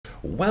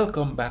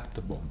Welcome back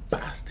to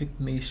Bombastic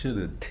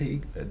Nation, a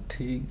ting.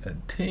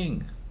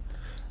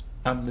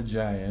 I'm the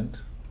giant.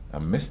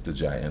 I'm Mr.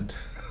 Giant.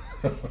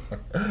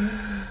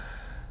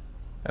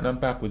 And I'm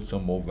back with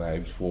some more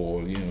vibes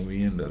for,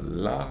 we're in the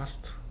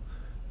last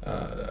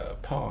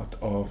part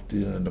of the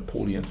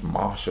Napoleon's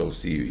Marshals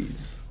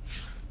series.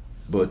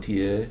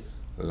 Berthier,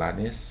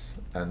 Lannes,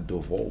 and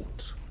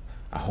Davout.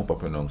 I hope I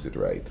pronounce it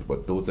right,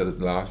 but those are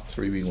the last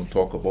three we're going to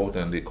talk about,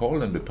 and they call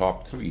them the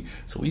top three.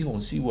 So we're going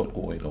to see what's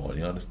going on.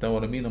 You understand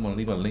what I mean? I'm going to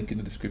leave a link in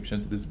the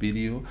description to this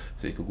video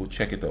so you can go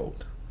check it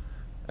out.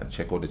 And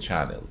check out the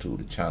channel too.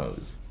 The channel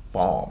is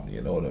bomb,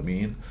 you know what I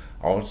mean?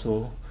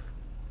 Also,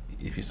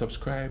 if you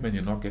subscribe and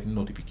you're not getting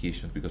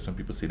notifications, because some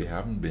people say they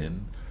haven't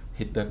been,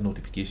 hit that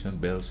notification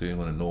bell so you're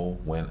going to know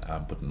when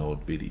I'm putting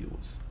out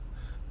videos.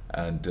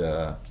 And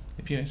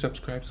if you ain't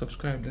subscribed,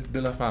 subscribe. Let's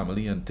build a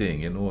family and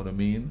thing, you know what I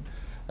mean?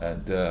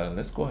 And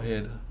let's go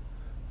ahead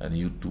and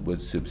YouTube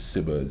with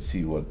Sibber and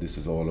see what this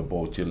is all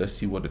about. Yeah, let's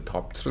see what the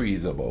top three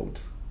is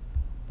about.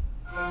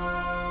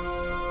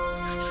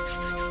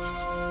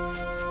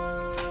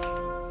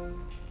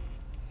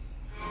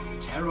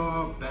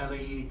 Terror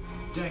belli,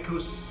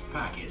 decus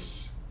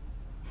pacis.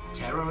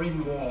 Terror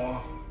in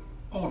war,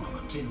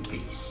 ornament in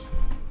peace.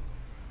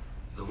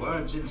 The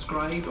words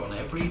inscribed on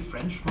every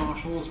French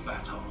marshal's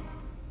baton.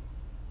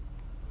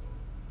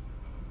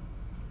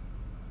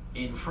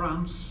 In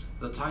France,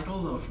 the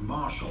title of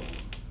Marshal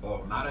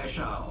or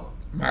Marshal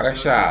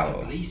goes back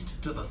at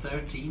least to the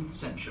 13th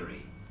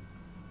century.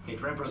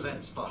 It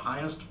represents the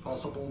highest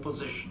possible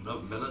position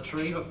of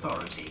military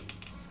authority.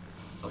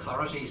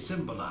 Authority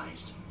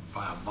symbolized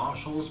by a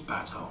marshal's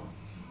baton.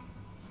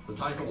 The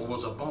title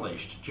was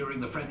abolished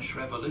during the French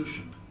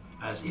Revolution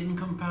as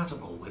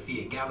incompatible with the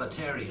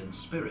egalitarian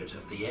spirit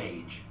of the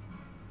age.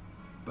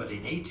 But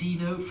in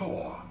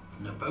 1804,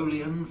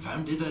 Napoleon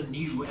founded a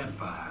new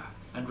empire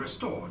and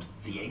restored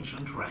the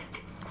ancient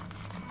rank.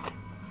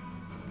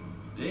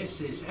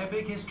 This is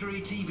Epic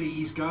History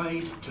TV's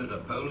guide to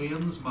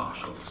Napoleon's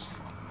Marshals.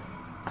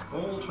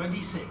 All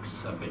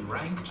 26 have been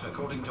ranked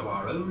according to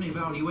our own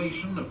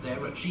evaluation of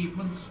their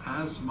achievements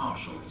as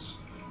marshals,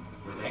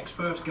 with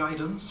expert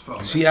guidance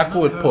from See, I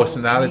go with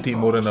personality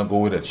more than I go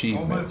with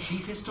achievements.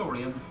 chief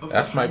historian of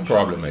That's my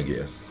problem, I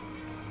guess.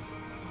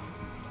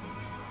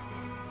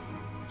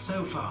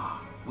 So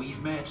far,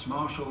 we've met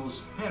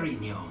Marshals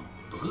Perignon,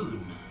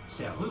 Brune,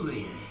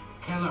 Serrurier,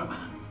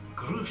 Kellerman,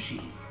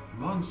 Grouchy,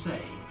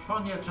 Moncey,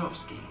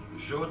 Poniatowski,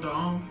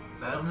 Jourdan,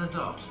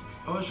 Bernadotte,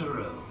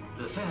 Augereau,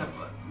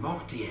 Lefebvre,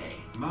 Mortier,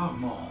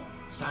 Marmont,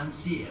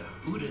 Saint-Cyr,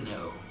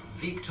 Oudinot,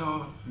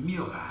 Victor,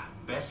 Murat,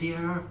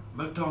 Berthier,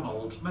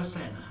 MacDonald,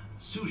 Massena,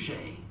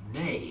 Suchet,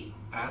 Ney,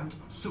 and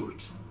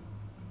Soult.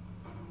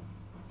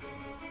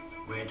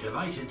 We're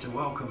delighted to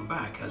welcome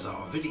back as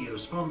our video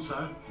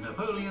sponsor,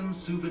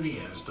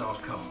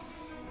 NapoleonSouvenirs.com,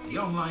 the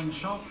online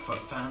shop for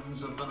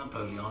fans of the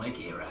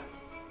Napoleonic era.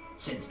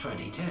 Since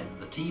 2010,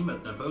 the team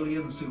at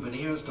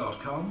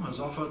NapoleonSouvenirs.com has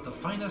offered the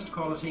finest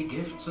quality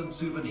gifts and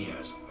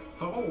souvenirs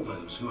for all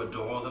those who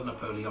adore the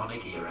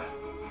Napoleonic era.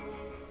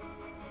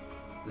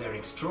 Their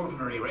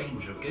extraordinary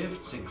range of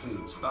gifts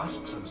includes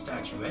busts and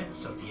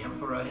statuettes of the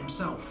Emperor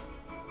himself,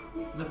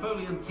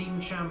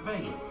 Napoleon-themed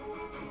champagne,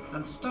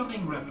 and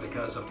stunning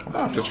replicas of I'm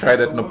about to try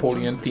that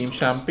Napoleon-themed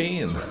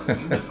champagne. as well as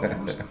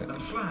uniforms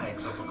and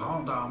flags of the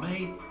Grande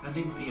Armée and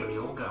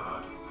Imperial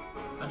Guard,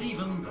 and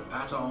even the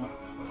baton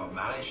of a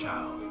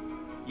Marechal.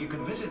 You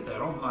can visit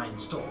their online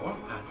store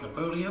at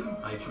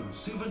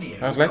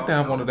Napoleon-Souvenirs.com. I'd like to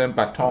have one of them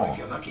batons. If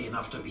you're lucky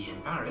enough to be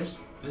in Paris,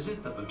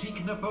 visit the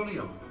Boutique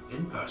Napoleon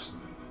in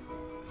person.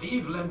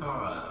 Vive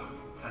l'Empereur,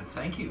 and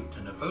thank you to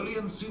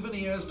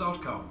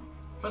NapoleonSouvenirs.com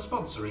for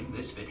sponsoring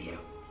this video.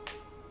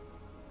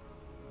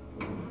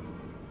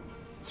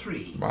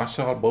 3.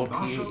 Marshal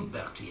Marshal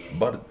Berthier. Berthier.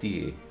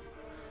 Berthier.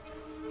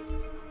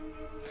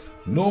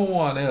 No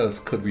one else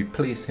could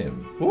replace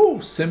him. Oh,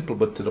 simple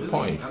but to the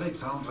point.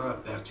 Alexandre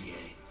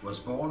Berthier was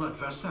born at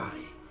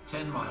Versailles,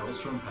 10 miles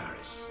from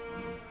Paris.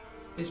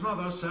 His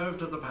mother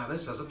served at the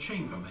palace as a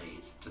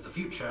chambermaid to the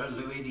future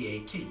Louis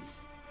XVIII.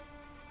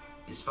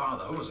 His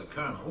father was a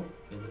colonel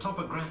in the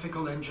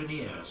Topographical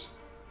Engineers,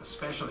 a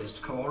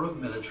specialist corps of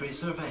military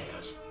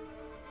surveyors.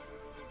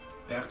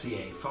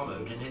 Berthier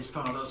followed in his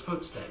father's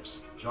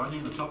footsteps,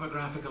 joining the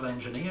Topographical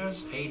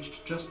Engineers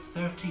aged just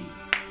 13,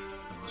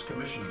 and was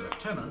commissioned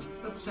lieutenant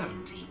at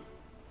 17.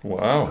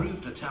 Wow. He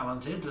proved a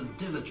talented and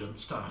diligent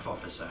staff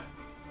officer.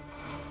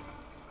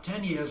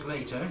 10 years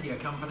later, he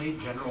accompanied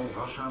General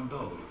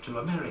Rochambeau to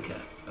America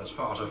as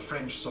part of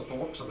French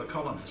support to the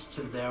colonists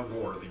in their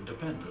War of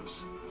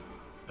Independence,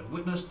 and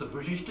witnessed the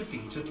British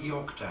defeat at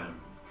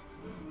Yorktown.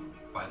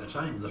 By the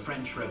time the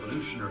French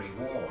Revolutionary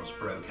Wars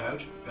broke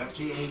out,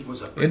 Berthier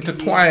was a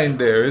intertwined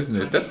there, isn't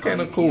it? That's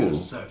kind of cool.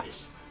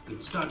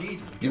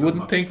 You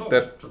wouldn't think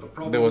that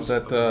there was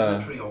that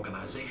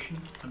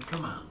organization and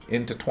command.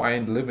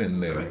 Intertwined living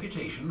there.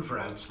 Reputation for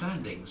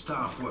outstanding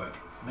staff work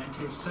meant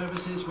his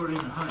services were in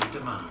high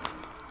demand,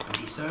 and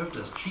he served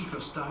as Chief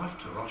of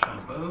Staff to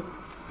Rochambeau,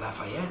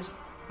 Lafayette,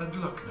 and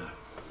Luckner.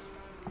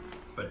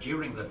 But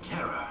during the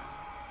Terror,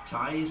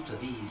 Ties to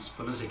these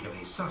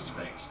politically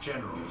suspect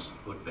generals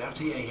put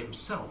Berthier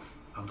himself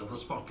under the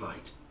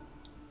spotlight.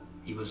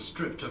 He was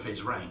stripped of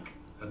his rank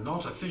and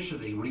not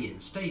officially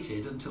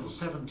reinstated until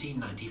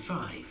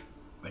 1795,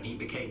 when he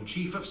became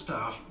Chief of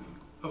Staff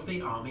of the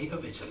Army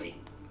of Italy.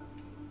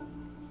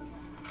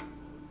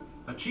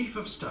 A Chief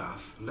of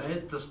Staff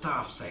led the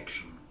Staff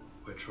Section,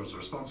 which was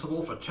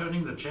responsible for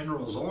turning the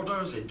general's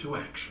orders into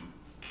action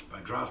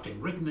by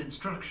drafting written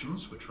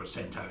instructions which were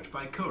sent out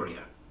by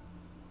courier,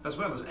 as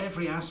well as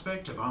every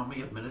aspect of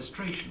army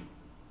administration,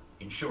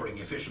 ensuring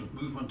efficient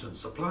movement and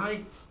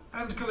supply,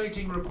 and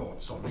collating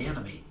reports on the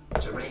enemy,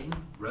 terrain,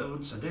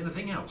 roads, and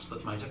anything else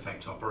that might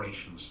affect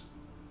operations.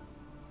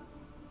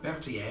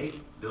 Berthier,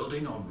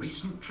 building on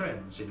recent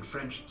trends in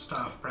French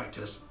staff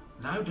practice,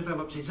 now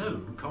developed his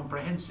own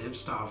comprehensive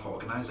staff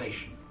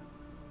organization.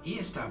 He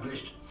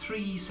established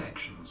 3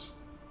 sections: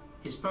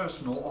 his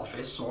personal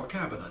office or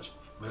cabinet,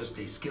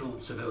 mostly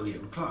skilled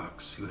civilian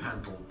clerks who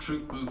handled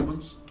troop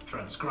movements,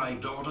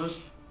 transcribed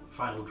orders,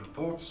 filed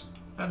reports,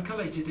 and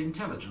collated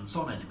intelligence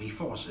on enemy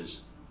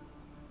forces;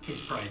 his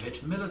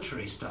private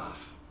military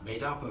staff,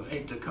 made up of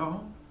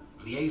aides-de-camp,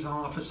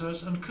 liaison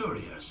officers, and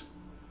couriers;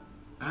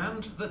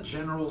 and the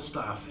general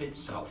staff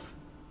itself,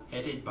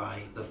 headed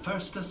by the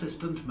First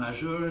Assistant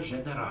Major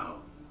General,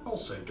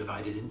 also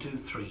divided into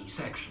 3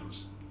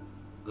 sections.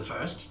 The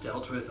first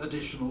dealt with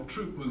additional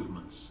troop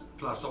movements,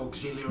 plus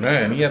auxiliary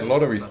Man, he had a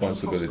lot of services such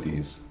as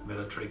responsibilities. hospitals,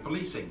 military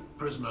policing,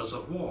 prisoners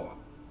of war,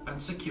 and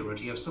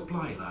security of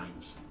supply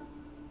lines.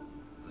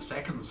 The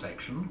second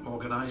section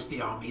organized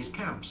the army's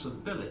camps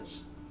and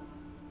billets.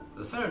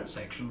 The third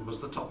section was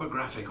the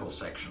topographical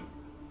section,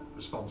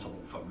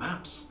 responsible for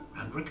maps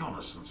and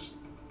reconnaissance.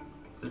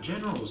 The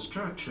general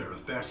structure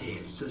of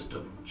Berthier's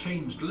system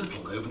changed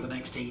little over the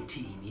next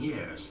 18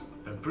 years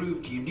and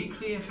proved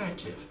uniquely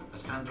effective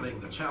at handling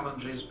the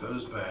challenges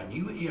posed by a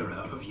new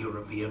era of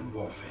European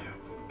warfare.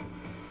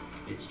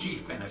 Its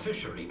chief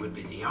beneficiary would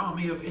be the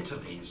Army of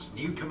Italy's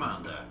new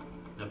commander,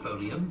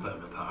 Napoleon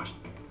Bonaparte.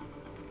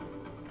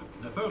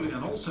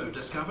 Napoleon also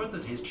discovered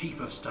that his chief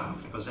of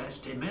staff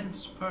possessed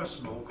immense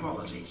personal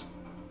qualities: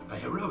 a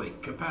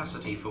heroic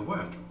capacity for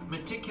work,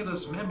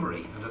 meticulous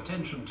memory and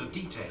attention to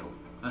detail,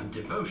 and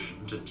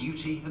devotion to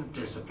duty and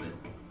discipline.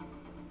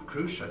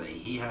 Crucially,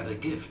 he had a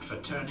gift for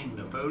turning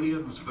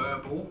Napoleon's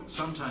verbal,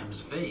 sometimes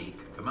vague,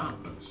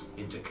 commandments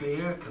into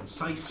clear,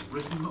 concise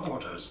written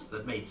orders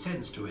that made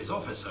sense to his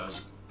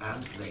officers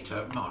and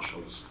later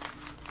marshals.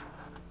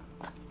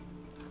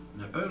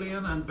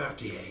 Napoleon and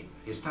Berthier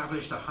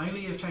established a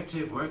highly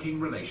effective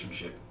working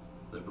relationship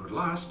that would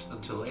last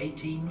until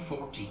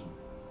 1814.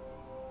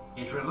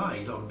 It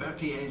relied on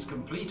Berthier's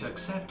complete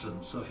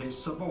acceptance of his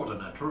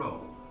subordinate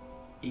role.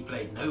 He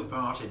played no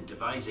part in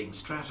devising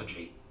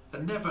strategy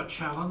and never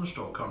challenged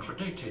or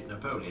contradicted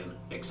Napoleon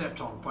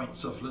except on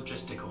points of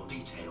logistical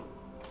detail.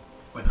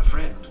 When a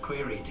friend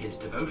queried his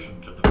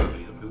devotion to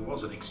Napoleon, who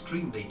was an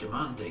extremely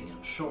demanding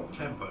and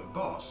short-tempered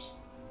boss,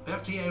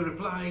 Berthier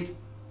replied,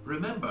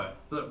 "Remember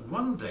that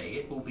one day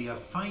it will be a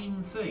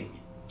fine thing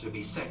to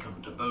be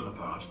second to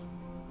Bonaparte."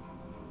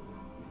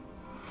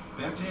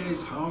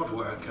 Berthier's hard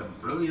work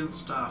and brilliant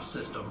staff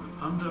system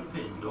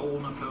underpinned all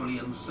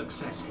Napoleon's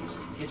successes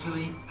in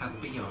Italy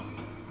and beyond.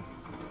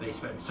 They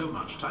spent so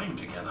much time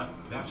together,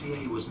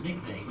 Berthier was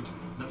nicknamed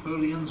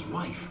Napoleon's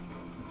wife.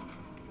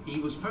 He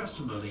was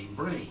personally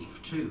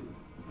brave too,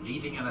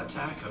 leading an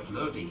attack at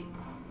Lodi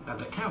and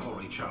a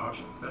cavalry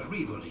charge at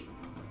Rivoli.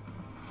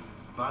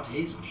 But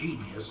his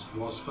genius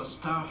was for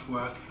staff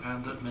work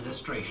and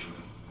administration,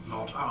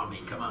 not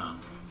army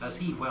command, as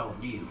he well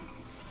knew.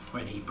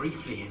 When he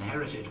briefly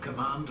inherited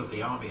command of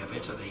the Army of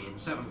Italy in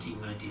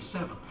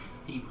 1797,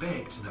 he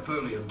begged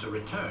Napoleon to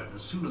return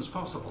as soon as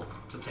possible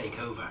to take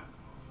over.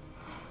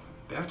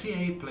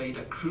 Berthier played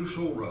a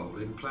crucial role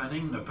in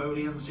planning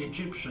Napoleon's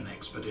Egyptian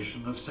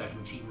expedition of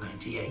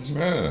 1798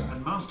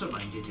 and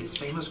masterminded his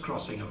famous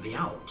crossing of the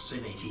Alps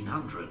in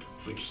 1800,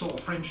 which saw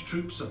French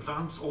troops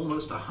advance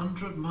almost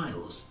 100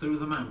 miles through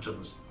the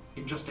mountains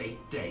in just 8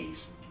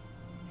 days.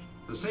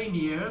 The same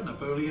year,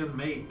 Napoleon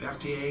made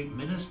Berthier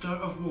Minister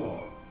of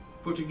War,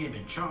 putting him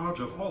in charge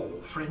of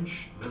all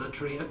French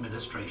military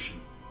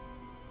administration.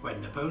 When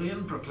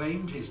Napoleon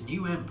proclaimed his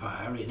new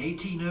empire in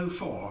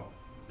 1804,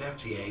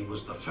 Berthier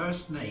was the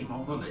first name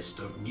on the list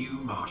of new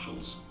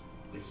marshals,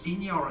 with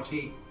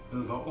seniority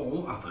over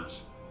all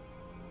others.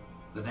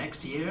 The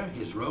next year,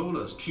 his role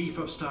as Chief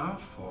of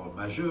Staff, or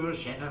Major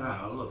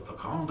General of the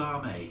Grande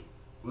Armée,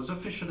 was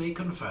officially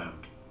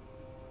confirmed.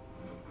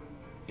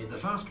 In the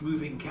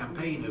fast-moving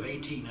campaign of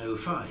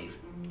 1805,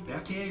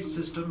 Berthier's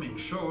system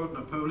ensured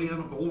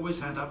Napoleon always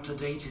had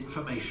up-to-date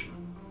information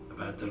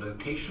about the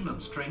location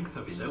and strength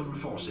of his own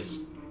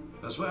forces,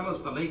 as well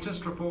as the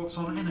latest reports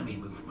on enemy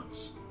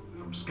movements,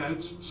 from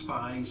scouts,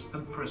 spies,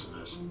 and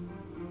prisoners.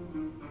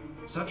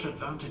 Such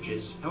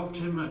advantages helped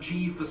him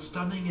achieve the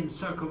stunning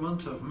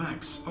encirclement of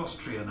Mack's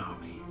Austrian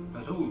army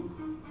at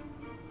Ulm.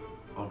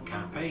 On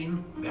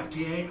campaign,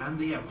 Berthier and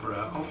the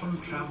Emperor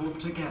often travelled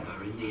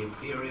together in the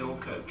imperial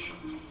coach,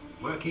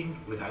 working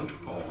without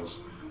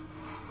pause.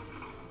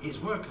 His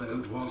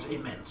workload was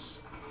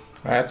immense.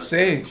 I'd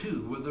say. So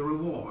too were the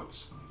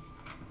rewards.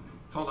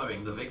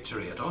 Following the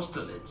victory at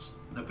Austerlitz,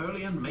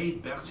 Napoleon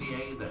made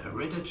Berthier the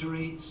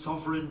hereditary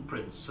sovereign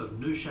prince of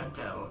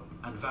Neuchâtel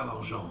and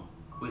Valenjean,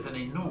 with an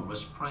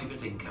enormous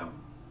private income.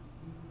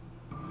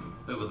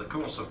 Over the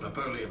course of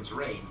Napoleon's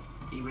reign,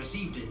 he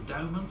received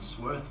endowments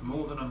worth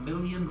more than 1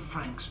 million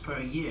francs per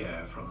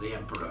year from the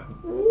emperor,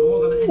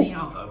 more than any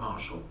other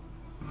marshal.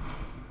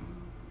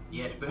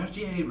 Yet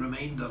Berthier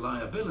remained a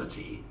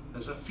liability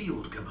as a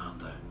field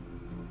commander.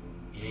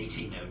 In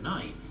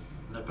 1809,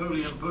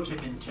 Napoleon put him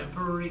in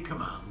temporary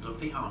command of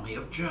the army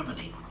of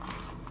Germany.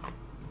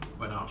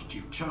 When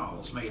Archduke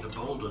Charles made a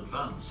bold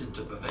advance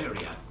into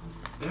Bavaria,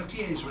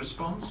 Berthier's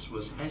response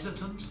was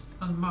hesitant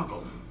and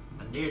muddled,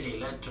 and nearly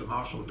led to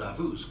Marshal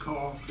Davout's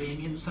corps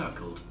being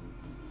encircled.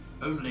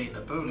 Only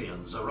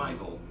Napoleon's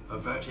arrival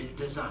averted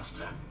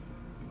disaster.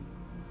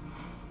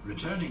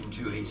 Returning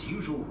to his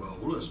usual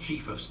role as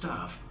Chief of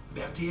Staff,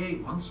 Berthier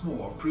once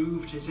more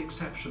proved his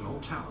exceptional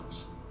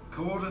talents,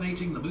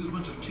 coordinating the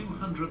movement of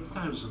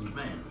 200,000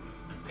 men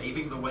and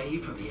paving the way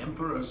for the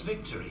Emperor's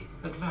victory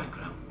at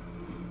Wagram.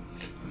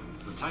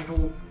 The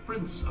title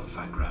Prince of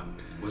Wagram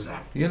was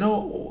You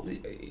know,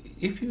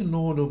 if you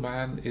know the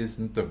man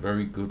isn't a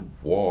very good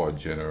war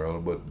general,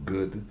 but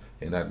good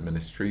in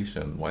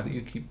administration, why do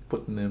you keep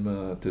putting him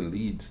to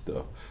lead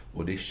stuff?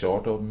 Were they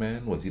short of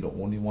men? Was he the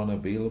only one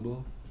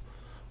available?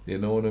 You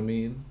know what I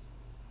mean?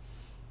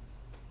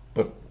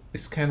 But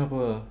it's kind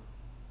of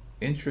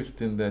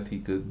interesting that he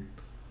could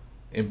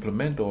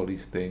implement all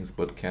these things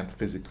but can't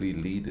physically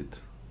lead it.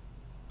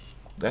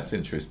 That's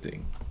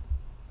interesting.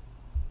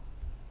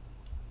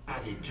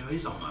 Added to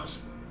his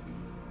honors.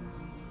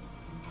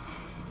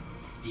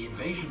 The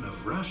invasion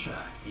of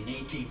Russia in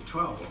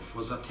 1812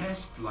 was a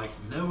test like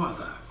no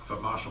other for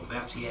Marshal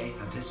Berthier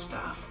and his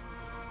staff.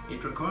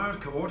 It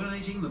required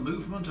coordinating the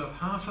movement of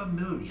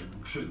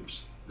 500,000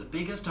 troops, the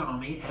biggest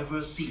army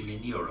ever seen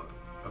in Europe,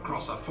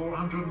 across a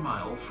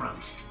 400-mile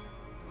front.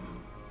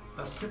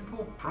 A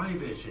simple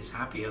private is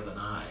happier than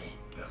I,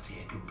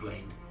 Berthier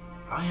complained.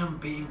 I am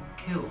being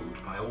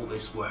killed by all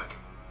this work.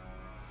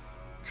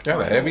 It's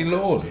got a heavy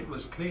load. It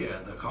was clear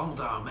the Grande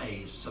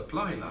Armée's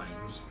supply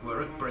lines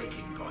were at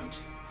breaking point,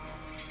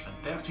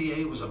 and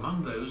Berthier was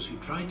among those who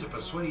tried to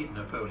persuade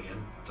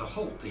Napoleon to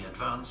halt the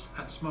advance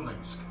at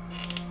Smolensk.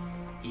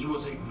 He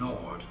was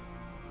ignored.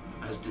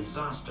 As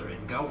disaster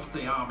engulfed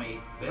the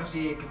army,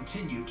 Berthier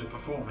continued to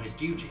perform his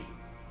duty.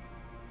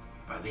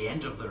 By the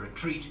end of the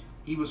retreat,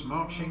 he was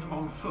marching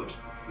on foot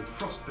with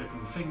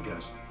frostbitten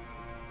fingers.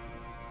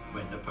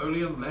 When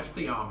Napoleon left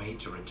the army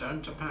to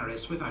return to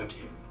Paris without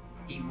him,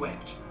 he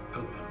wept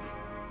openly.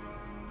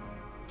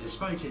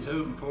 Despite his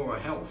own poor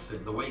health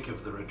in the wake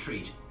of the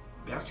retreat,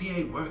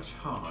 Berthier worked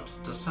hard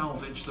to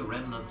salvage the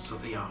remnants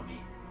of the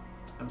army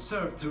and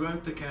served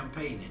throughout the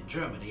campaign in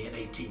Germany in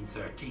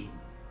 1813.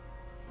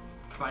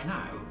 By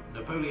now,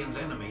 Napoleon's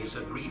enemies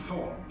had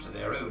reformed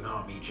their own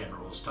army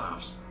general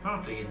staffs,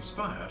 partly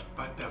inspired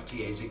by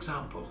Berthier's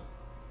example.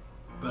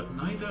 But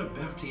neither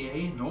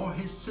Berthier nor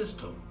his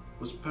system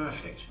was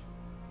perfect.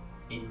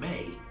 In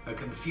May, a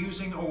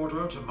confusing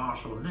order to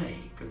Marshal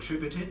Ney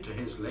contributed to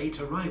his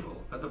late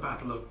arrival at the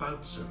Battle of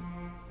Bautzen,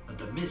 and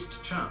a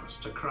missed chance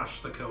to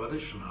crush the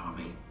coalition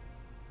army.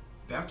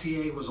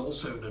 Berthier was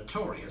also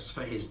notorious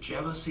for his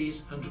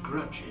jealousies and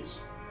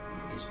grudges.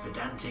 His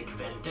pedantic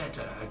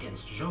vendetta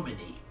against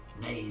Jomini,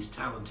 Ney's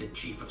talented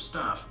chief of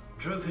staff,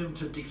 drove him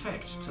to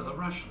defect to the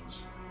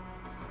Russians.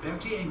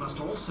 Berthier must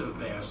also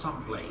bear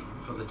some blame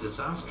for the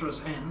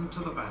disastrous end to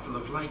the Battle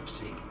of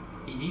Leipzig.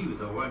 He knew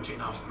there weren't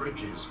enough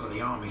bridges for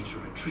the army to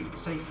retreat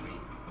safely,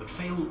 but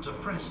failed to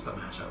press the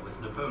matter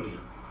with Napoleon.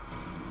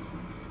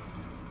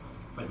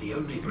 When the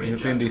only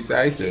bridge out of the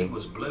city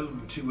was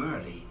blown too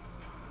early,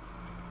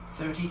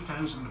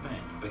 30,000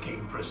 men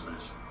became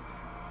prisoners.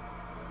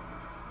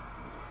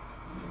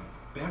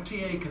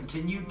 Berthier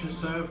continued to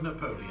serve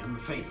Napoleon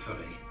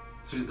faithfully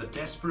through the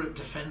desperate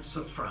defense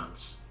of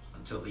France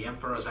until the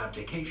Emperor's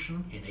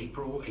abdication in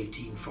April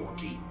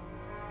 1814.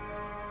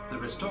 The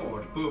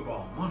restored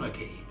Bourbon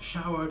monarchy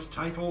showered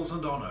titles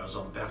and honors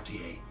on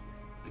Berthier.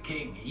 The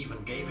king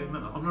even gave him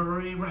an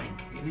honorary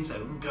rank in his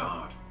own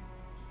guard.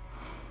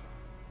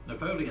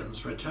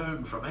 Napoleon's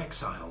return from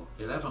exile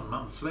 11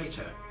 months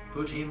later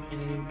put him in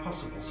an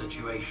impossible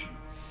situation,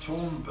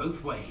 torn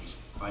both ways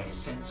by his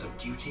sense of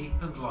duty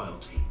and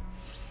loyalty.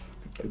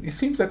 It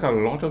seems like a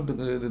lot of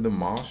the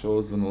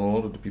marshals and a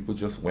lot of the people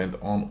just went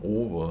on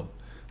over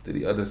to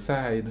the other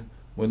side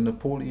when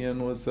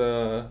Napoleon was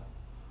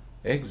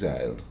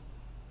exiled.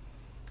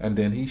 And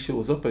then he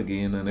shows up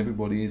again and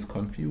everybody is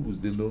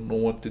confused. They don't know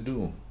what to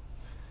do.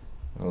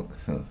 Oh,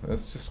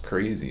 that's just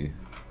crazy.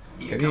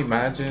 Can you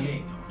imagine? The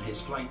king on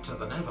his flight to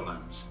the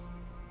Netherlands,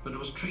 but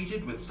was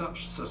treated with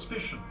such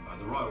suspicion by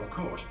the royal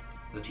court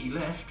that he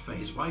left for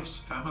his wife's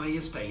family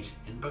estate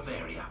in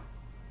Bavaria.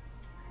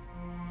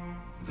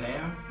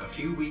 There, a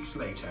few weeks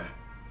later,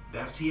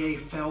 Berthier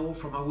fell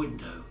from a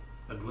window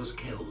and was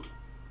killed.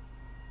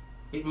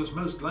 It was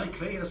most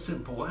likely a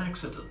simple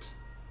accident,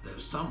 though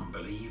some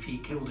believe he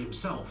killed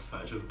himself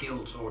out of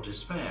guilt or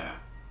despair,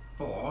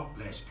 or,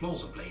 less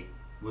plausibly,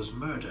 was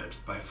murdered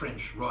by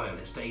French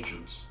royalist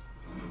agents.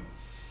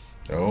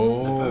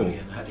 Oh,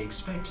 Napoleon had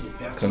expected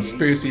Berthier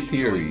conspiracy to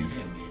theories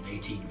him in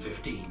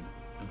 1815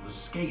 and was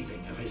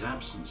scathing of his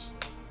absence.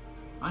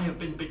 "I have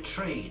been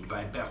betrayed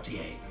by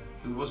Berthier,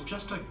 who was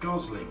just a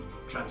gosling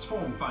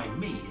transformed by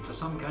me into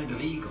some kind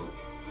of eagle."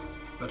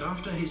 But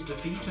after his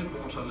defeat at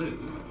Waterloo,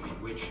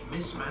 in which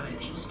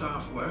mismanaged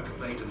staff work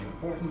played an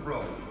important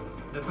role,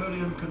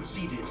 Napoleon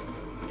conceded,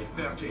 "If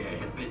Berthier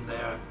had been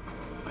there,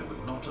 I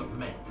would not have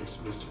met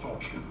this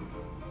misfortune."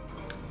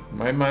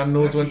 My man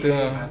knows what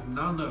had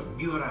none of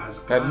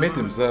Murat's admit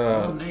his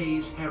or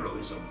Ney's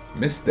heroism,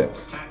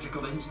 missteps. or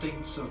tactical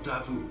instincts of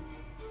Davout,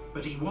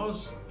 but he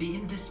was the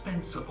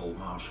indispensable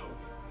marshal,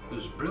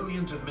 whose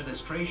brilliant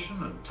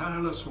administration and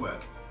tireless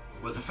work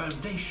were the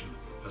foundation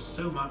for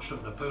so much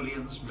of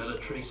Napoleon's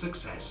military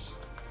success.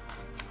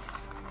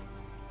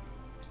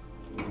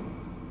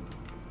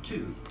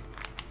 2.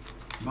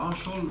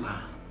 Marshal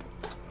Lannes.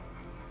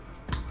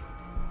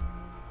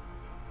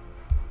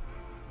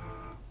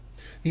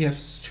 He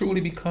has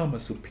truly become a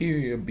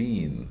superior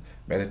being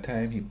by the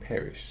time he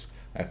perished.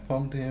 I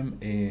found him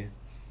a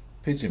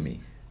pygmy,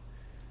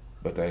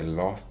 but I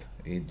lost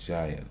a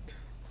giant.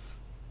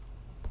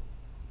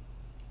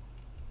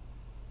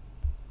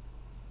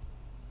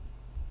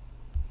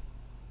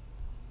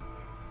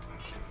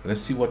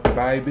 Let's see what the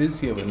vibe is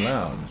here with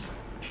Lannes.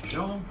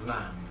 Jean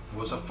Lannes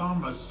was a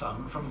farmer's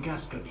son from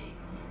Gascony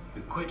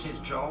who quit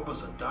his job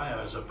as a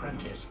dyer's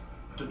apprentice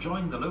to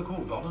join the local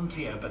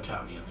volunteer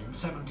battalion in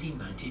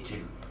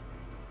 1792.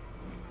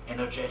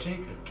 Energetic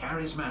and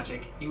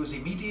charismatic, he was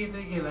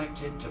immediately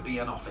elected to be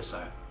an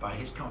officer by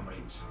his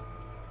comrades.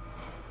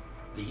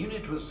 The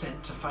unit was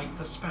sent to fight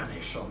the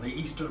Spanish on the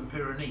Eastern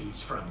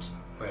Pyrenees front,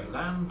 where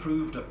Lannes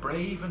proved a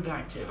brave and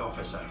active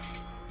officer.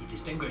 He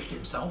distinguished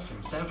himself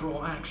in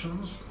several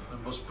actions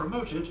and was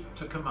promoted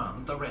to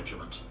command the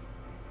regiment.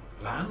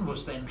 Lannes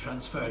was then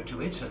transferred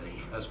to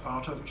Italy as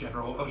part of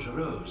General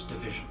Augereau's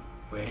division,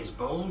 where his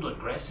bold,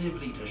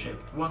 aggressive leadership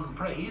won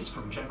praise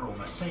from General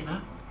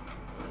Massena,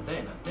 and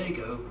then at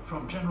Dago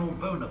from General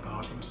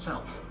Bonaparte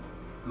himself,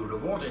 who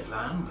rewarded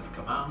Lannes with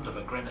command of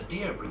a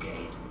grenadier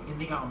brigade in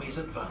the army's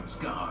advance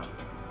guard.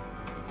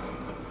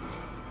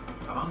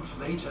 A month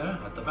later,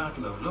 at the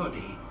Battle of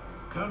Lodi,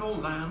 Colonel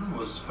Lannes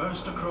was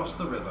first across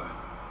the river,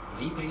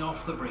 leaping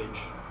off the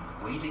bridge,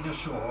 wading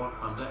ashore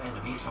under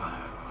enemy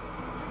fire.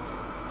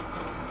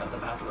 At the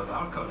Battle of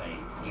Arcole,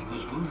 he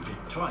was wounded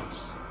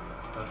twice,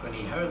 but when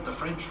he heard the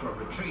French were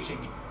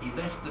retreating, he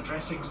left the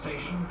dressing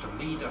station to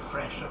lead a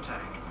fresh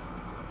attack,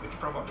 which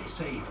probably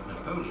saved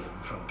Napoleon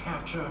from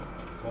capture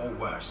or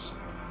worse.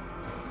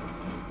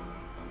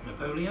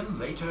 Napoleon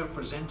later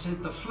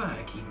presented the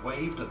flag he'd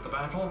waved at the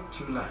battle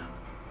to Lannes,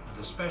 and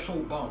a special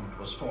bond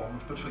was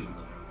formed between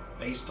them,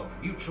 based on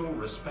mutual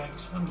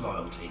respect and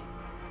loyalty.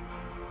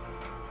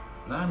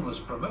 Lannes was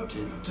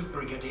promoted to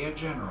Brigadier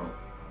General,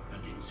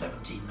 and in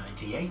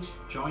 1798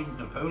 joined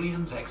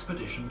Napoleon's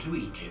expedition to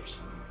Egypt.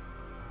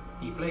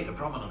 He played a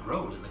prominent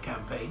role in the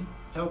campaign,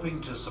 helping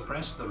to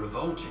suppress the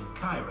revolt in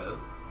Cairo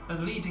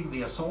and leading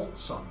the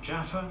assaults on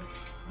Jaffa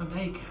and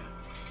Acre,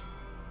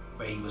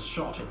 where he was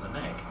shot in the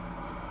neck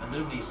and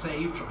only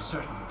saved from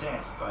certain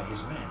death by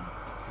his men,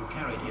 who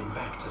carried him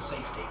back to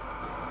safety.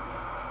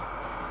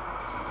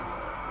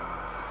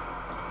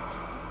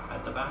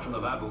 At the Battle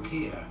of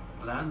Aboukir,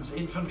 Lannes'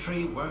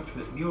 infantry worked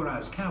with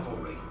Murat's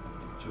cavalry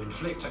to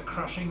inflict a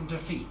crushing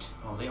defeat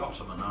on the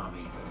Ottoman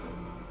army.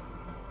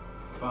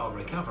 While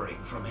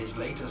recovering from his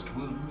latest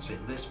wounds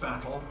in this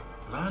battle,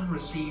 Lannes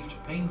received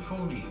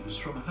painful news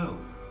from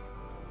home.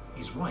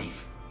 His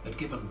wife had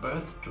given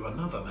birth to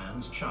another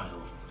man's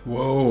child.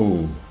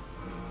 Whoa.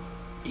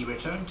 He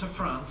returned to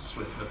France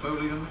with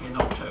Napoleon in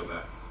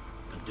October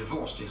and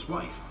divorced his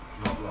wife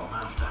not long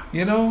after.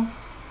 You know,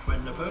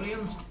 when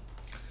Napoleon's...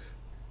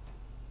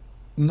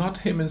 Not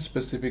him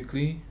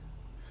specifically.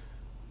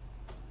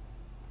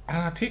 And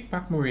I take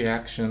back my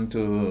reaction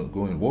to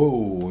going,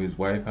 whoa, his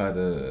wife had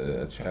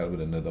a child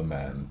with another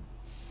man.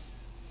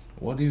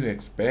 What do you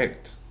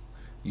expect?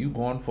 You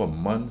gone for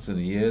months and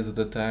years at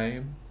a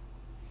time?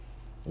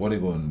 What are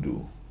you going to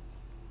do?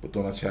 Put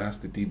on a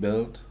chastity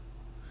belt?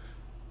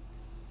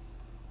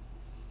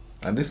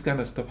 And this kind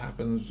of stuff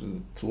happens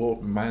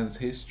throughout man's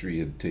history,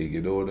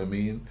 you know what I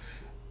mean?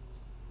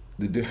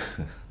 The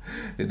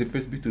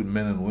difference between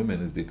men and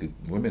women is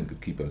women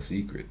could keep a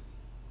secret.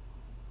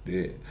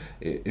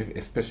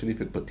 Especially if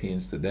it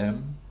pertains to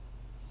them.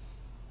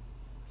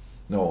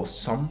 No,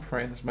 some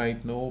friends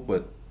might know,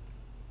 but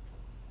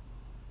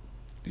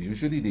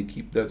usually they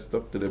keep that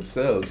stuff to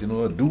themselves. You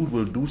know, a dude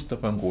will do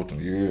stuff and go to,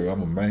 yeah,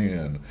 I'm a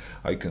man,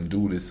 I can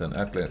do this, and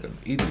act like an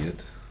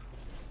idiot.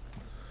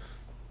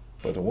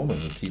 But a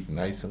woman will keep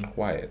nice and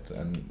quiet.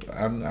 And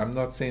I'm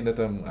not saying that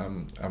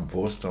I'm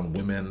versed on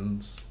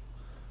women's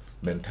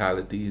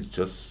mentality. It's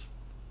just,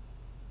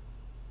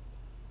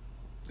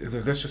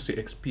 let's just say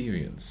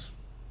experience.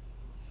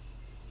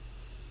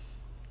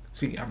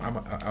 See,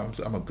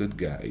 I'm a good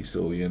guy,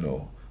 so you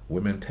know,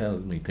 women tell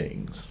me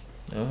things.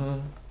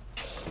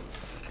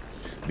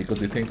 Because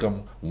they think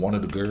I'm one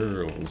of the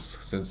girls,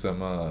 since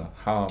I'm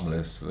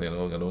harmless, I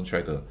don't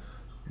try to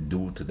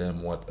do to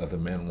them what other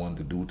men want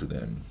to do to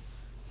them.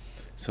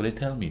 So they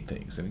tell me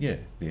things, and yeah,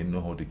 they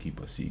know how to keep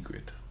a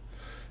secret.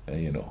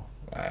 And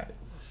I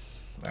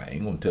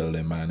ain't gonna tell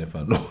them, man, if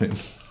I know him.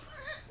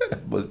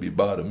 That must be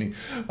bothering me.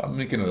 I'm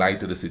making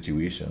light of the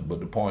situation, but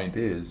the point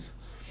is,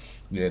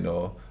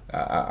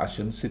 I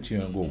shouldn't sit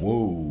here and go,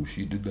 whoa,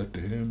 she did that to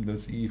him,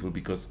 that's evil,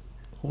 because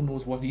who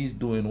knows what he's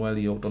doing while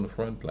he's out on the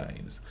front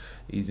lines.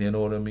 You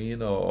know what I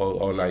mean?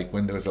 Or like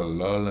when there's a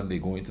lull and they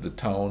go into the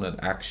town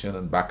and action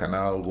and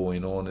bacchanal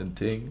going on and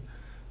thing,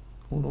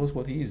 who knows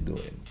what he's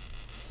doing.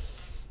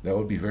 That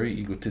would be very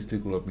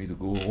egotistical of me to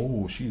go,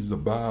 oh, she's the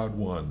bad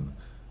one,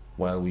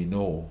 while we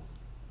know,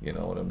 you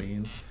know what I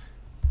mean?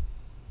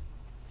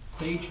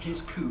 Staged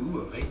his coup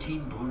of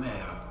 18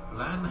 Brumaire,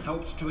 Lannes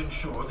helped to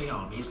ensure the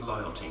army's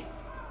loyalty.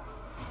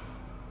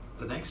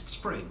 The next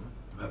spring,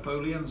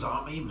 Napoleon's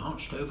army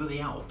marched over the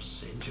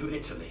Alps into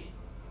Italy.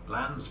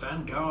 Lannes'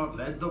 vanguard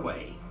led the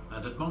way,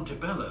 and at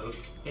Montebello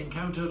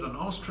encountered an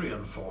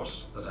Austrian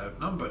force that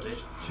outnumbered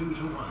it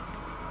 2-1.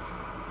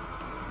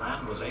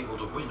 Lannes was able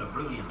to win a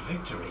brilliant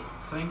victory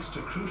thanks to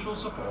crucial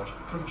support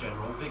from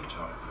General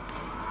Victor.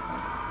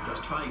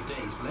 Just 5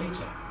 days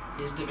later,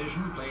 his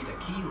division played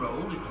a key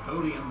role in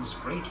Napoleon's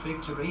great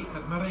victory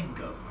at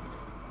Marengo.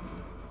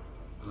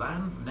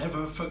 Lannes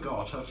never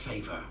forgot a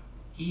favour.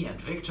 He and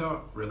Victor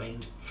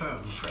remained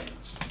firm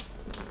friends.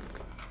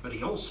 But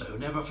he also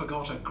never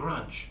forgot a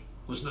grudge,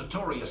 was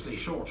notoriously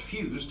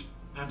short-fused,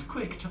 and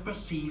quick to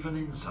perceive an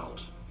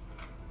insult.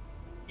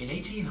 In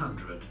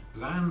 1800,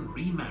 Lannes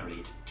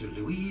remarried to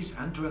Louise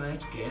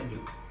Antoinette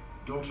Guernuc,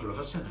 daughter of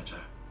a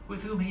senator,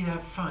 with whom he'd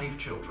have 5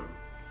 children.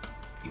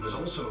 He was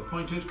also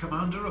appointed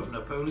commander of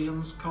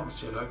Napoleon's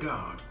consular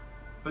guard,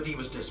 but he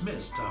was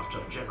dismissed after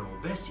General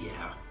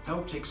Berthier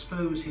helped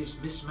expose his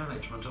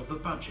mismanagement of the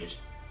budget,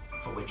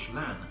 for which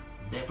Lannes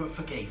never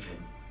forgave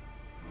him.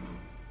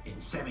 In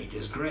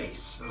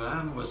semi-disgrace,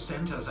 Lannes was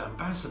sent as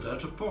ambassador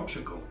to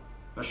Portugal,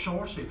 a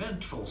short,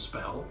 eventful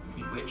spell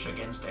in which,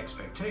 against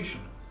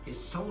expectation,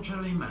 his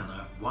soldierly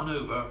manner won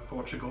over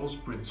Portugal's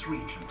Prince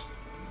Regent.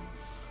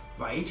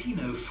 By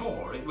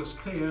 1804, it was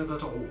clear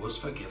that all was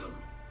forgiven.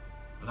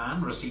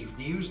 Lannes received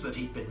news that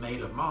he'd been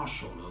made a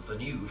Marshal of the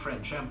new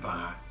French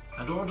Empire,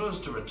 and orders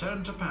to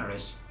return to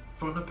Paris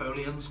for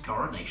Napoleon's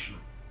coronation.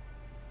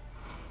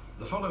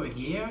 The following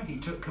year, he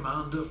took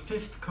command of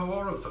 5th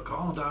Corps of the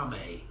Grande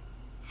Armée,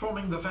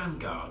 forming the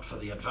vanguard for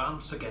the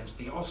advance against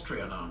the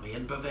Austrian army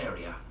in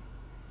Bavaria.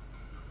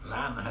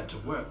 Lannes had to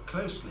work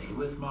closely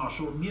with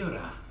Marshal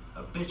Murat,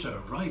 a bitter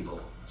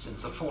rival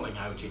since a falling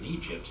out in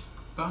Egypt,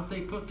 but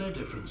they put their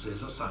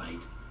differences aside.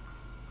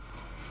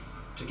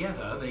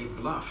 Together, they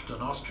bluffed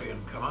an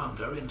Austrian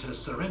commander into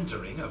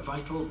surrendering a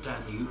vital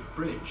Danube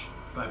bridge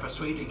by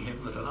persuading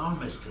him that an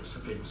armistice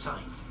had been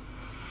signed.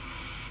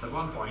 At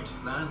one point,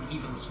 Lannes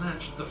even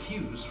snatched the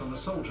fuse from a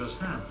soldier's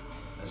hand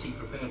as he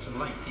prepared to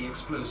light the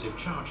explosive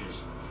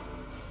charges.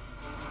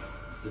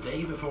 The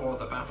day before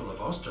the Battle of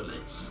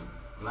Austerlitz,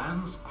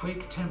 Lannes'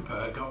 quick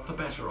temper got the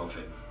better of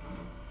him.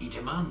 He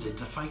demanded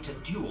to fight a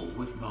duel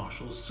with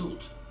Marshal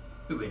Soult,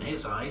 who in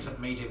his eyes had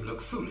made him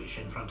look foolish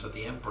in front of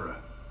the Emperor.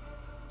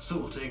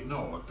 Soult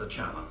ignored the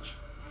challenge.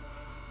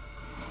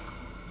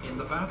 In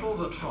the battle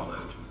that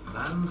followed,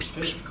 Lannes'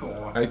 5th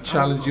Corps I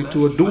challenge you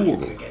to a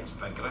duel against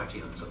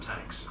Bagration's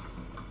attacks,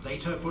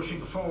 later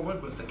pushing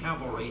forward with the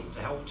cavalry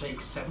to help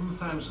take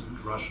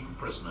 7,000 Russian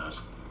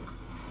prisoners.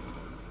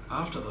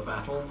 After the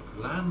battle,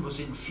 Lannes was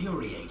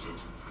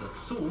infuriated that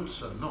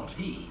Soult, and not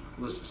he,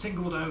 was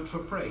singled out for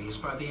praise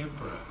by the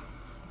Emperor.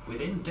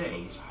 Within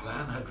days,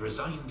 Lannes had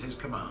resigned his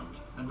command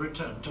and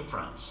returned to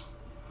France.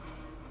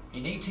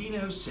 In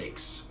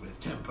 1806, with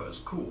tempers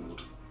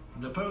cooled,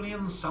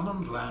 Napoleon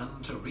summoned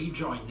Lannes to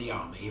rejoin the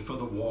army for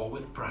the war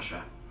with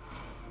Prussia.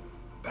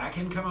 Back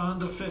in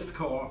command of 5th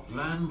Corps,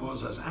 Lannes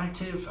was as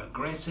active,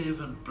 aggressive,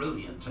 and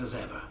brilliant as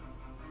ever.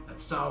 At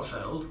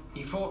Saalfeld,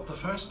 he fought the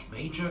first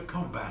major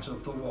combat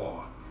of the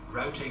war,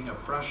 routing a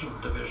Prussian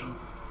division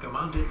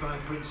commanded by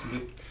Prince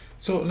Luc.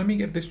 So let me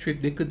get this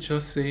straight. They could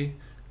just say,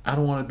 I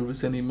don't want to do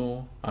this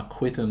anymore. I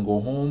quit and go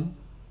home.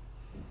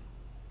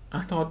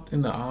 I thought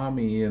in the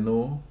army,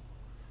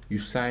 you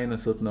sign a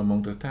certain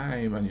amount of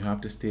time and you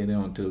have to stay there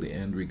until the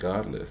end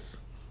regardless.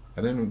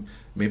 And then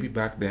maybe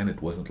back then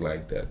it wasn't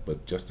like that,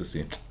 but just to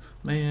say,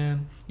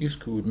 man, you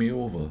screwed me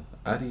over.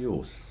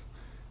 Adios.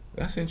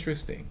 That's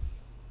interesting.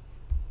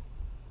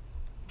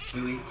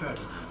 Louis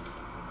Ferdinand.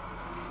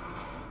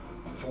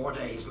 4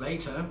 days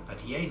later,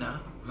 at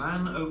Jena,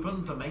 Lannes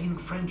opened the main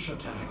French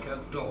attack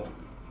at dawn,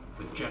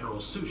 with General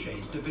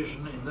Suchet's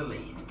division in the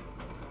lead.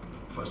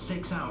 For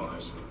 6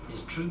 hours,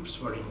 his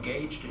troops were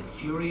engaged in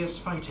furious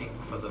fighting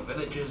for the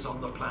villages on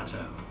the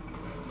plateau,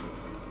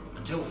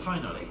 until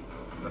finally,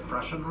 the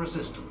Prussian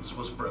resistance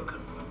was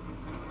broken.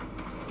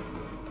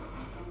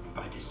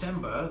 By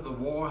December, the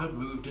war had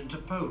moved into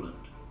Poland.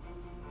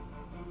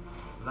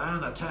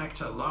 Lannes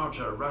attacked a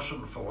larger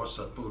Russian force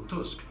at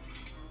Pultusk,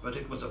 but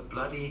it was a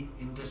bloody,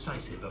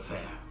 indecisive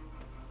affair.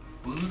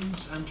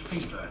 Wounds and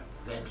fever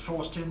then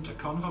forced him to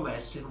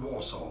convalesce in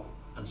Warsaw,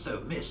 and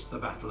so missed the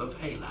Battle of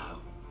Eylau.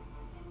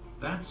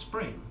 That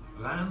spring,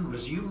 Lannes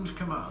resumed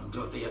command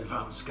of the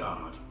advance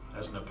guard,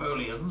 as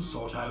Napoleon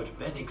sought out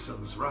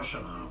Bennigsen's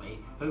Russian army,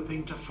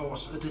 hoping to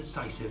force a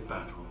decisive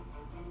battle.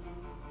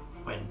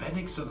 When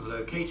Bennigsen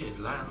located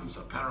Lannes'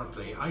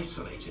 apparently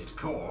isolated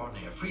corps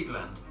near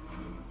Friedland,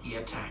 he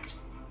attacked.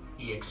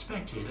 He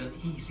expected an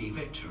easy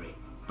victory,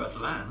 but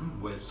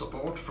Lannes, with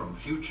support from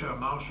future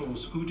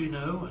Marshals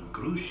Oudinot and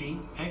Grouchy,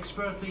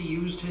 expertly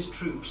used his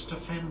troops to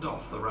fend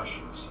off the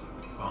Russians,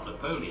 while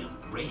Napoleon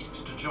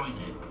raced to join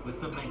him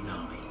with the main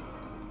army.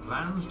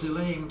 Lannes'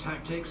 delaying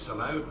tactics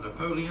allowed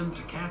Napoleon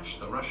to catch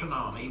the Russian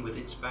army with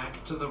its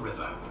back to the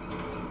river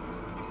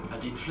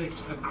and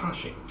inflict a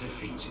crushing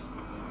defeat.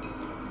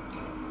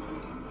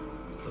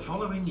 The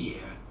following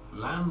year,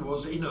 Lannes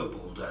was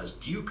ennobled as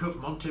Duke of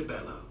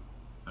Montebello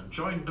and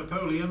joined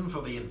Napoleon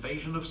for the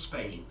invasion of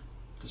Spain,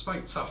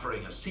 despite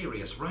suffering a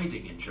serious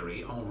riding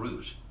injury en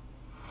route.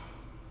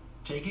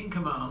 Taking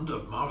command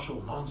of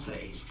Marshal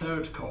Moncey's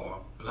Third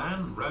Corps,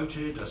 Lannes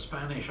routed a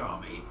Spanish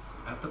army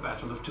at the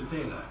Battle of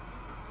Tudela,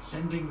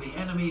 sending the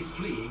enemy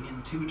fleeing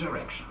in two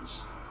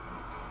directions.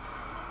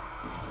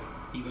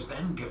 He was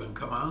then given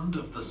command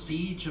of the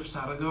siege of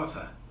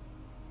Zaragoza.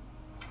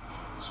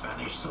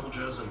 Spanish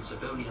soldiers and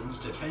civilians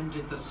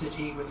defended the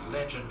city with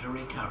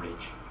legendary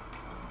courage,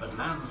 but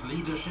Lannes'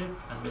 leadership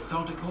and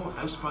methodical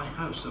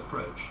house-by-house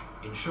approach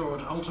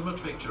ensured ultimate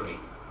victory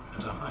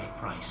at a high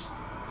price.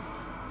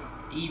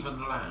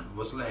 Even Lannes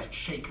was left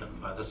shaken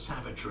by the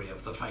savagery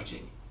of the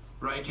fighting,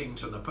 writing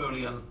to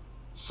Napoleon,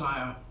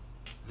 "Sire,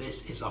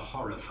 this is a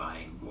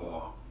horrifying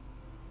war."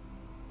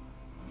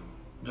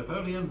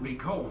 Napoleon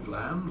recalled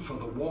Lannes for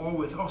the war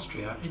with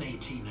Austria in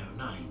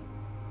 1809.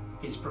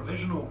 His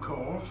provisional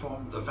corps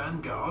formed the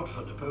vanguard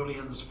for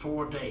Napoleon's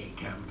four-day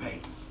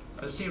campaign,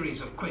 a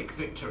series of quick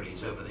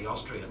victories over the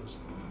Austrians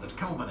that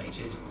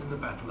culminated in the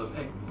Battle of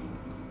Egmont.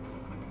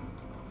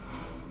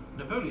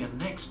 Napoleon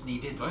next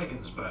needed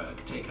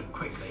Regensburg taken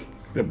quickly.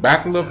 The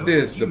battle of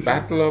this, the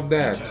battle of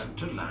that. He turned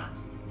to Lannes.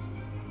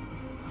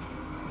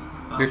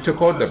 They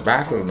took out the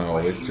battle now.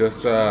 It's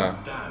just Desert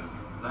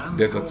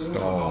Lannes'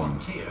 Storm.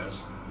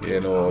 volunteers You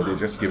went to know, the they Lannes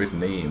just give it zone.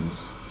 names,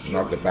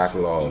 not the Furious,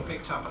 battle of. He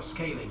picked up a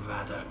scaling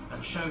ladder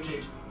and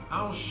shouted,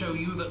 "I'll show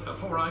you that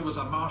before I was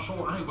a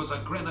marshal, I was a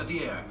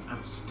grenadier,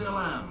 and still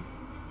am."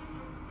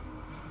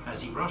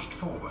 As he rushed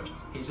forward,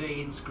 his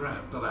aides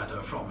grabbed the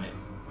ladder from him,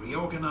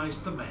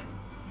 reorganized the men,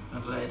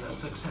 and led a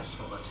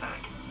successful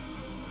attack.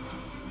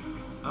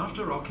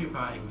 After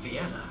occupying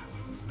Vienna,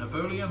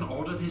 Napoleon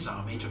ordered his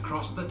army to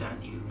cross the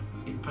Danube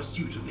in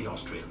pursuit of the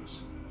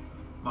Austrians.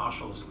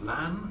 Marshals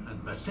Lannes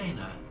and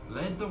Massena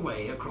led the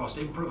way across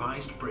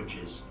improvised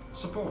bridges,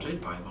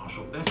 supported by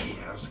Marshal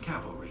Berthier's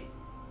cavalry.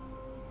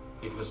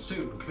 It was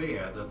soon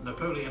clear that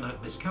Napoleon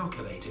had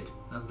miscalculated,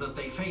 and that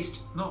they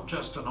faced not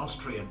just an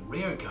Austrian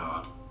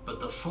rearguard, but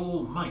the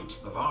full might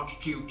of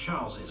Archduke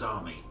Charles's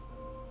army.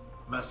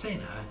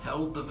 Massena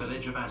held the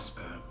village of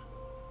Aspern,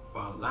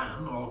 while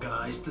Lannes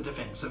organized the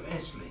defense of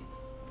Essling.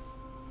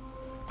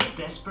 The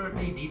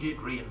desperately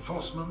needed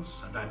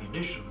reinforcements and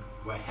ammunition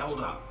were held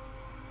up,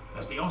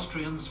 as the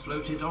Austrians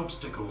floated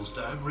obstacles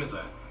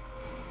downriver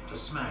to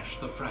smash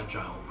the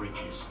fragile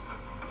bridges.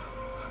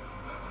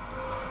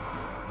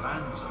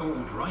 Lannes'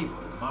 old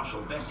rival,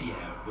 Marshal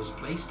Berthier, was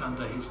placed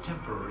under his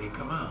temporary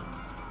command.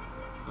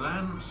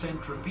 Lannes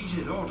sent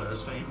repeated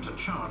orders for him to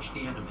charge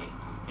the enemy,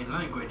 in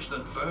language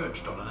that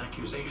verged on an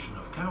accusation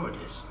of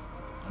cowardice.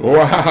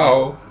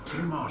 Wow! The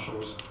two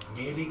marshals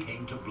nearly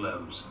came to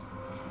blows.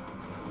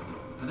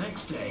 The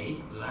next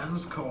day,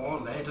 Lannes' corps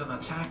led an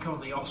attack on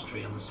the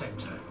Austrian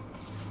centre,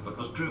 but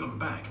was driven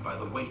back by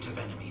the weight of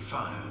enemy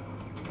fire.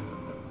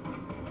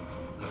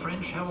 The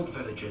French-held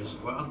villages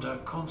were under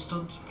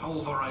constant,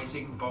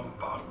 pulverizing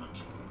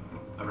bombardment.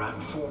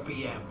 Around 4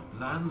 p.m.,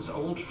 Lannes'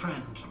 old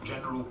friend,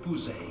 General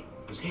Pouzet,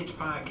 was hit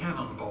by a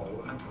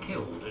cannonball and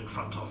killed in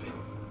front of him.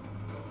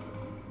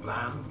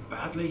 Lannes,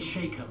 badly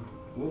shaken,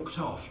 walked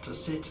off to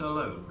sit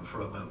alone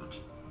for a moment,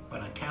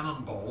 when a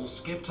cannonball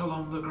skipped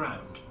along the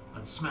ground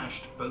and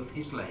smashed both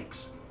his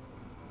legs.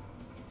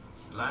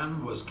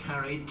 Lannes was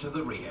carried to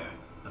the rear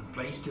and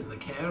placed in the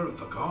care of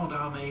the Grande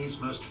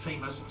Armée's most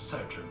famous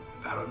surgeon,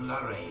 Baron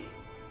Larrey.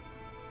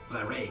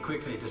 Larrey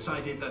quickly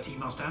decided that he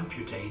must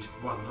amputate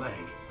one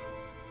leg.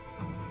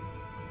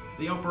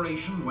 The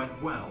operation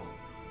went well,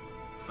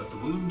 but the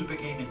wound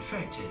became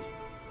infected,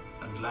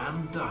 and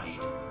Lannes died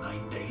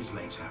 9 days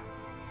later.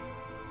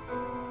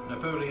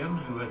 Napoleon,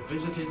 who had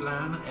visited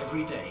Lannes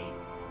every day,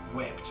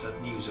 wept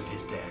at news of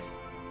his death.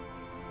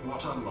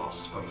 What a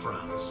loss for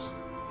France,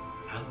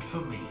 and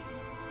for me.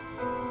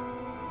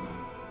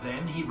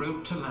 Then he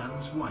wrote to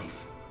Lannes'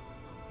 wife,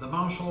 "The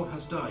Marshal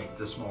has died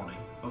this morning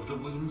of the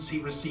wounds he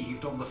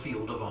received on the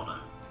field of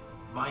honor.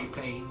 My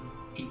pain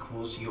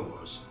equals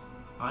yours.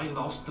 I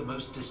lost the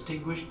most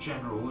distinguished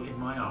general in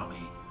my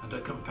army and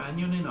a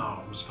companion in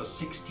arms for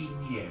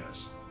 16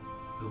 years,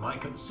 whom I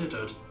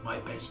considered my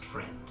best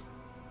friend."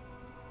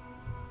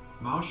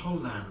 Marshal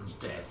Lannes'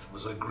 death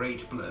was a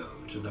great blow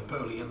to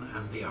Napoleon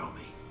and the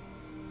army.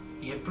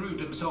 He had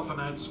proved himself an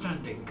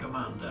outstanding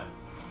commander,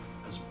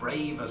 as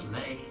brave as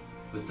Ney,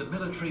 with the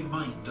military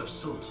mind of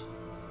Soult,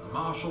 the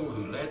marshal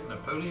who led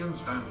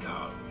Napoleon's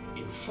vanguard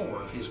in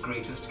 4 of his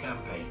greatest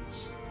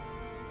campaigns.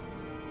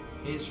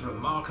 His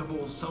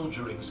remarkable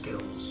soldiering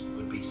skills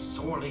would be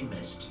sorely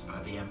missed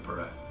by the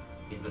Emperor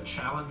in the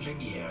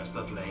challenging years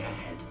that lay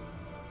ahead.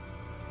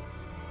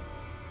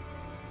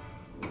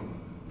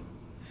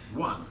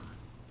 1.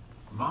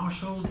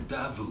 Marshal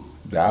Davout.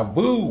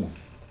 Davout.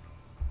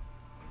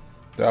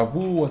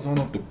 Davout was one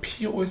of the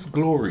purest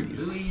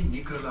glories. Louis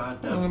Nicolas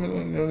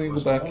Davout. Let me go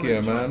back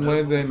here, man.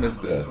 Why did I miss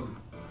that?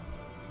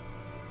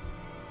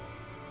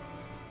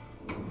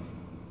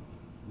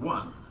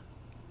 1.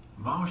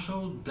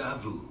 Marshal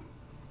Davout.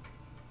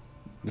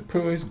 The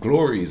purest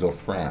glories of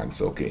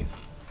France. Okay.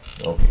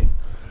 Okay.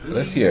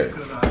 Let's hear it.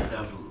 Nicolas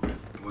Davout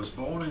was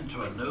born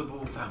into a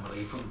noble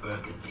family from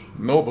Burgundy.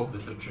 Noble.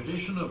 With a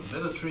tradition of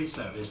military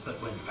service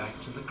that went back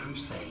to the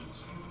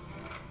Crusades.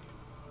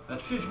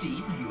 At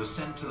 15, he was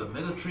sent to the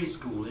military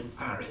school in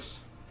Paris,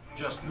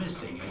 just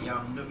missing a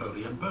young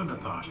Napoleon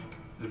Bonaparte,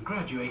 who'd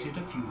graduated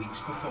a few weeks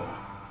before.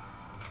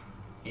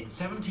 In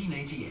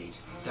 1788,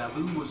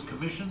 Davout was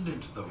commissioned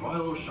into the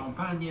Royal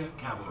Champagne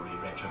Cavalry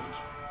Regiment.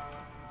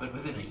 But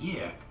within a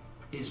year,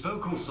 his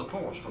vocal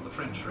support for the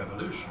French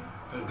Revolution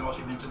had got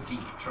him into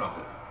deep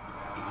trouble.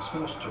 He was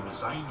forced to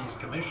resign his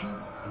commission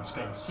and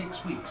spend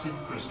 6 weeks in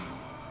prison.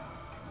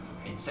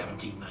 In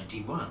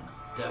 1791,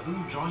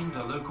 Davout joined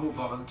a local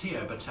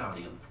volunteer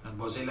battalion and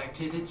was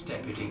elected its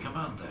deputy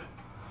commander.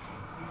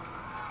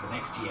 The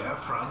next year,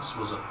 France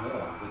was at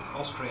war with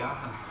Austria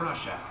and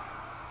Prussia,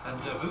 and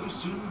Davout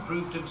soon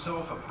proved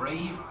himself a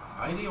brave,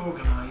 highly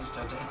organized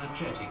and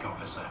energetic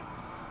officer.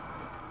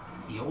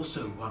 He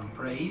also won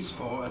praise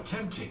for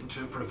attempting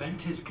to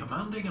prevent his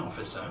commanding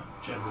officer,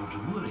 General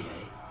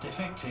Dumouriez,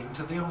 defecting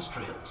to the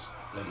Austrians,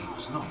 though he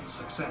was not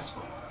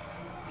successful.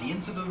 The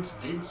incident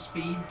did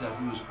speed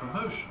Davout's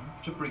promotion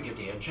to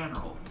Brigadier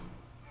General.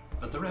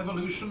 But the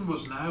revolution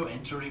was now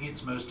entering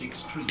its most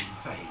extreme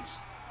phase.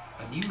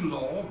 A new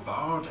law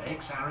barred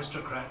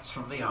ex-aristocrats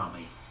from the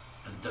army,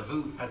 and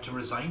Davout had to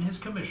resign his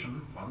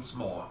commission once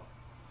more.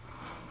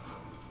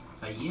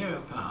 A year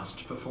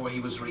passed before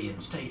he was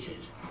reinstated,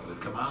 with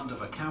command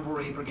of a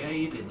cavalry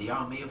brigade in the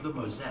army of the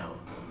Moselle.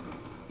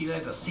 He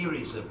led a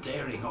series of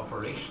daring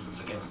operations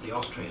against the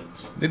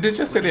Austrians. Did they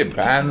just say they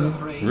ban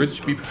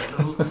rich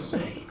people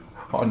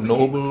or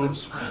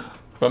nobles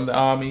from the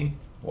army?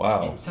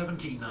 Wow. In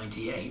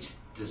 1798,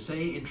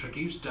 Desaix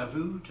introduced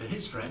Davout to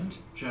his friend,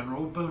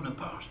 General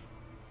Bonaparte.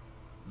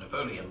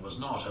 Napoleon was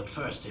not at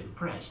first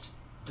impressed.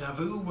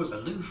 Davout was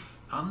aloof,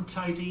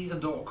 untidy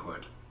and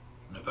awkward.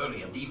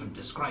 Napoleon even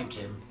described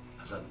him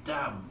as a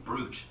damn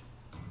brute.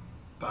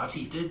 But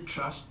he did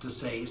trust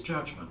Desaix's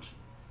judgment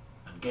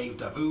and gave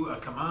Davout a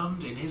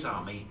command in his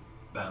army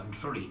bound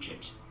for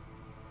Egypt.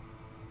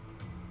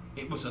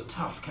 It was a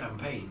tough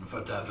campaign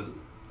for Davout,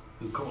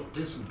 who caught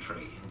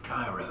dysentery in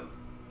Cairo,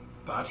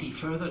 but he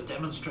further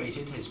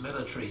demonstrated his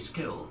military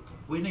skill,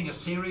 winning a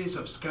series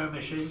of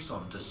skirmishes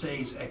on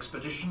Desaix's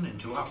expedition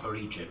into Upper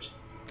Egypt,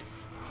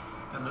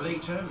 and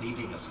later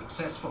leading a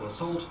successful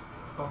assault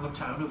on the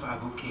town of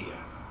Abu Qir.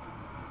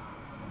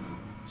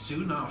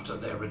 Soon after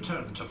their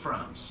return to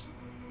France,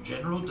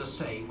 General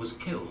Desaix was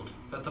killed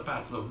at the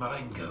Battle of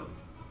Marengo,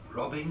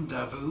 robbing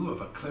Davout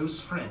of a close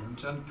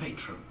friend and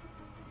patron.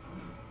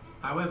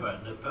 However,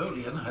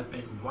 Napoleon had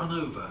been won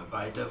over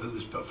by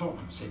Davout's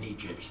performance in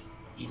Egypt.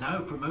 He now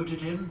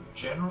promoted him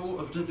General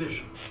of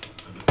Division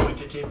and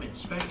appointed him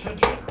Inspector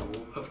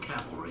General of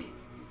Cavalry.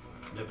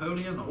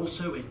 Napoleon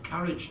also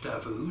encouraged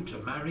Davout to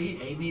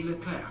marry Amy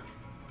Leclerc,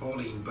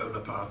 Pauline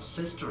Bonaparte's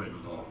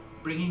sister-in-law,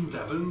 bringing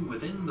Davout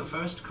within the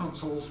First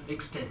Consul's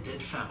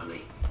extended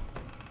family.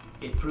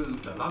 It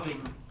proved a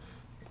loving...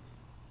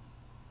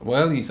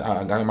 Well,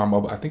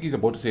 I think he's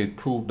about to say it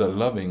proved a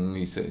loving,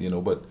 he said,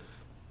 but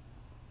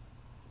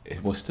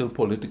it was still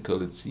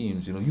political, it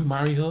seems. You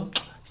marry her,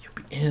 you'll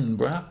be in,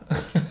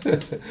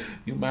 bruh.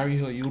 You marry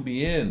her, you'll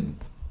be in.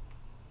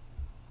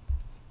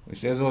 He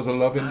says it was a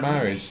loving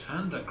marriage.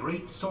 And a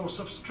great source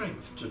of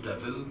strength to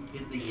Davout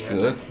in the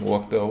years Good, ahead.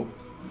 worked out.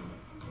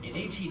 In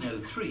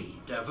 1803,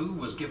 Davout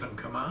was given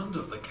command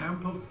of the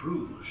camp of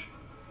Bruges,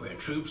 where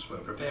troops were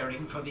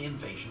preparing for the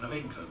invasion of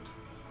England.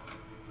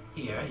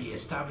 Here he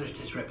established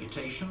his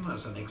reputation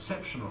as an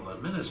exceptional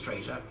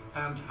administrator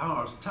and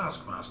hard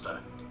taskmaster,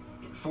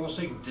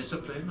 enforcing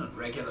discipline and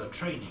regular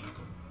training,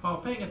 while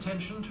paying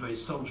attention to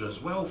his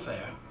soldiers'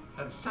 welfare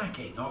and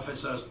sacking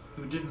officers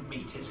who didn't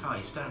meet his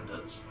high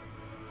standards.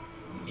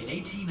 In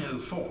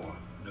 1804,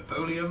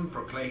 Napoleon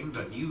proclaimed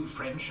a new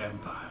French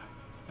empire,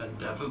 and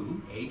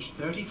Davout, aged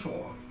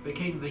 34,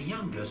 became the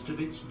youngest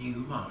of its new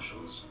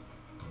marshals.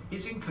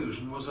 His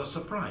inclusion was a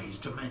surprise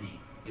to many,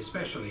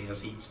 especially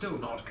as he'd still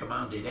not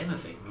commanded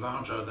anything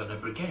larger than a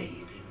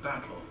brigade in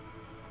battle.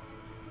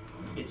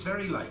 It's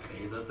very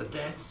likely that the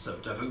deaths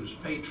of Davout's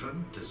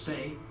patron,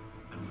 Desaix,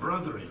 and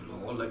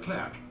brother-in-law,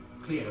 Leclerc,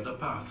 cleared a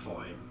path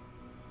for him.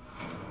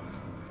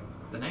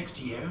 The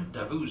next year,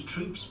 Davout's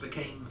troops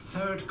became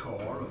 3rd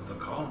Corps of the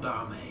Grande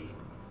Armée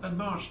and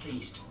marched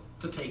east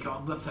to take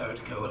on the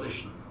 3rd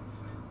Coalition.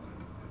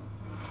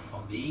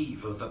 On the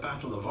eve of the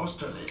Battle of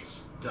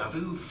Austerlitz,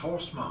 Davout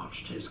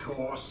force-marched his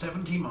corps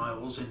 70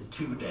 miles in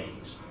 2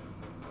 days,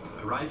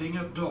 arriving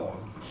at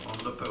dawn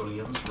on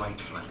Napoleon's right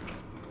flank.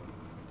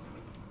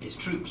 His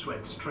troops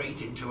went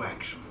straight into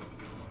action,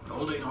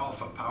 holding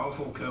off a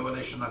powerful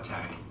coalition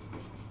attack,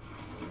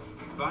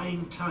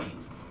 buying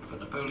time for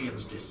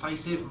Napoleon's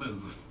decisive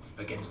move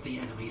against the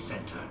enemy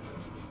centre.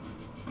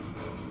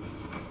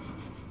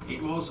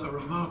 It was a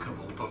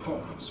remarkable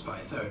performance by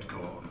 3rd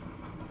Corps,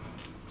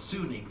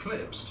 soon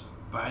eclipsed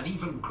by an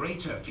even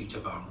greater feat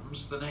of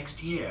arms the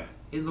next year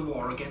in the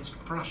war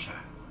against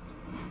Prussia.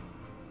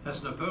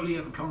 As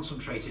Napoleon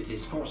concentrated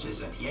his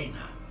forces at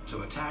Jena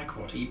to attack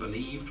what he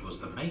believed was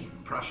the main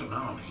Prussian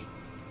army,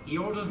 he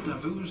ordered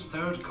Davout's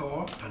 3rd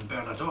Corps and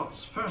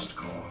Bernadotte's 1st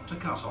Corps to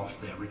cut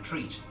off their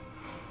retreat.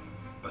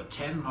 But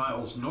 10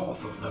 miles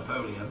north of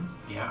Napoleon,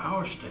 near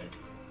Auerstedt,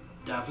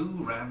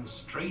 Davout ran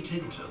straight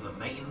into the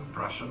main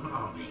Prussian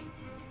army.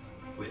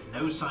 With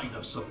no sign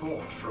of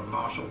support from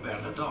Marshal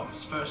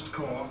Bernadotte's 1st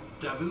Corps,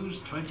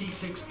 Davout's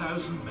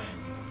 26,000 men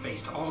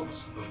faced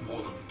odds of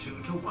more than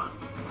 2 to 1.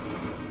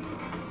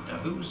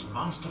 Davout's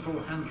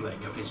masterful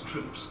handling of his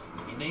troops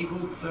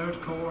enabled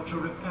 3rd Corps to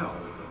repel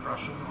the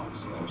Prussian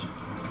onslaught.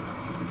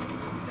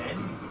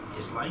 Then,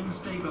 his line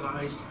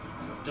stabilized,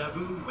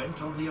 Davout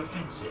went on the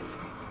offensive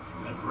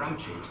and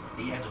routed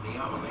the enemy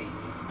army.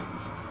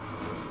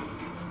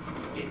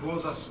 It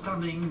was a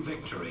stunning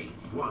victory,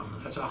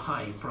 won at a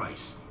high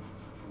price.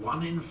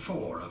 1 in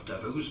 4 of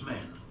Davout's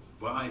men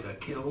were either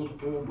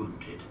killed or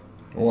wounded.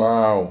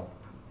 Wow.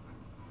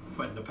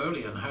 When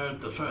Napoleon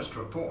heard the first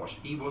report,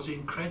 he was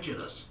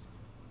incredulous.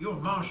 "Your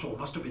marshal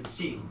must have been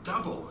seeing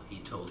double," he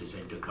told his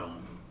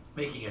aide-de-camp,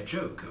 making a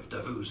joke of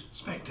Davout's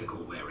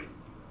spectacle wearing.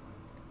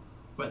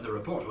 When the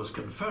report was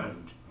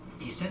confirmed,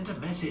 he sent a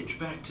message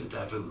back to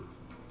Davout.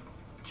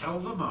 "Tell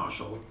the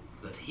marshal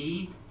that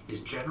he,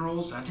 his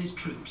generals and his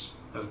troops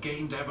have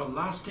gained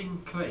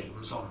everlasting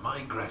claims on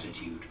my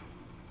gratitude."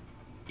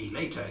 He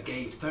later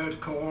gave 3rd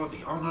Corps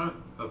the honor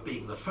of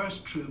being the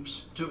first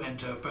troops to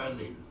enter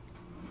Berlin.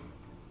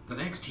 The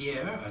next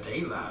year, at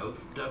Eylau,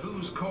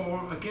 Davout's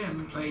corps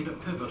again played a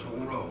pivotal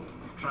role,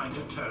 trying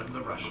to turn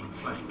the Russian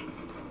flank.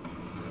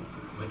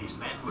 When his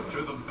men were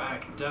driven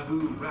back,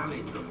 Davout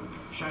rallied them,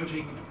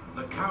 shouting,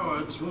 "The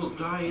cowards will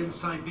die in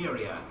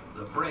Siberia,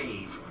 the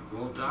brave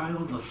will die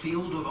on the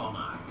field of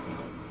honor."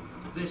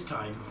 This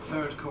time,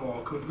 3rd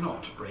Corps could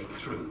not break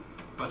through,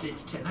 but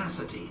its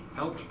tenacity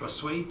helped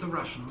persuade the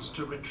Russians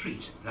to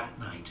retreat that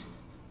night.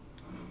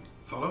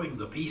 Following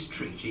the peace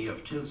treaty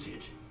of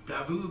Tilsit,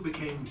 Davout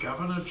became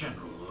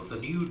Governor-General of the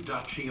new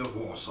Duchy of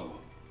Warsaw,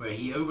 where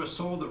he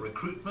oversaw the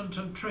recruitment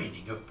and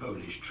training of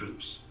Polish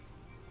troops.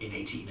 In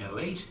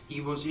 1808,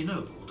 he was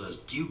ennobled as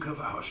Duke of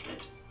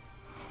Auerstedt.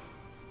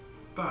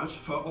 But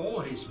for all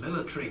his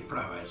military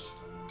prowess,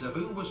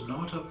 Davout was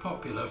not a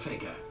popular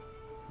figure.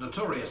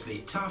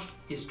 Notoriously tough,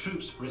 his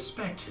troops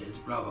respected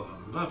rather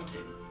than loved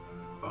him,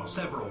 while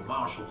several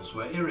marshals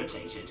were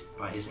irritated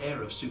by his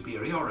air of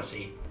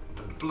superiority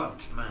and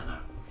blunt manner.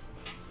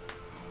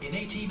 In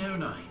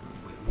 1809,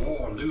 with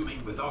war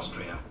looming with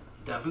Austria,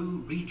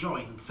 Davout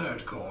rejoined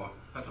 3rd Corps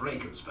at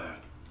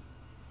Regensburg.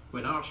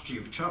 When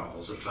Archduke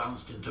Charles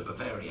advanced into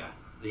Bavaria,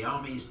 the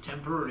army's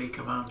temporary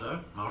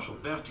commander, Marshal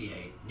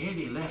Berthier,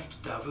 nearly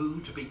left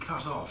Davout to be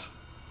cut off.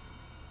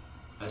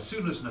 As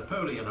soon as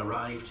Napoleon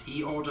arrived,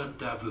 he ordered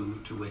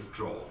Davout to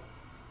withdraw.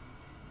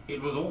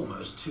 It was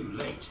almost too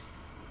late,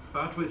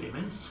 but with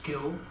immense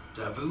skill,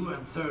 Davout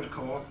and 3rd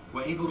Corps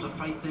were able to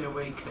fight their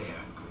way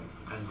clear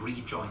and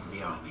rejoin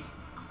the army.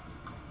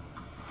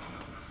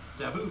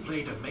 Davout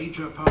played a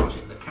major part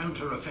in the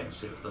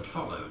counter-offensive that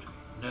followed,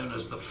 known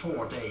as the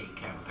 4-day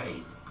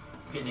campaign,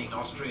 pinning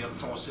Austrian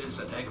forces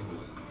at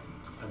Egmont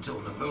until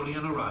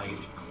Napoleon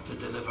arrived to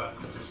deliver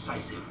the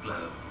decisive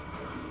blow.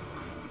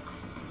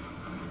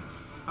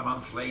 A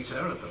month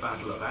later, at the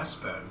Battle of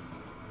Aspern,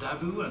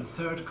 Davout and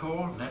 3rd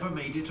Corps never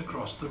made it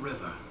across the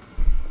river.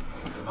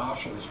 The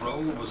Marshal's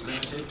role was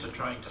limited to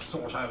trying to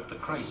sort out the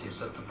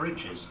crisis at the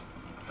bridges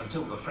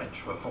until the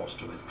French were forced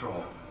to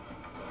withdraw.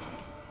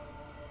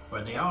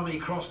 When the army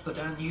crossed the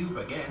Danube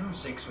again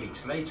 6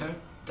 weeks later,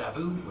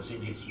 Davout was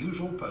in his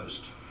usual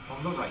post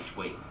on the right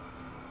wing.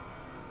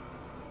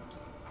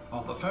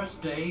 On the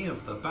first day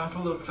of the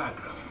Battle of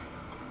Wagram,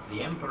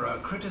 the Emperor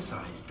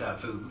criticized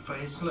Davout for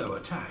his slow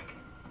attack.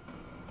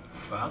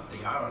 But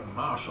the Iron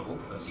Marshal,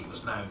 as he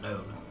was now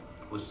known,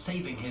 was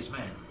saving his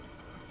men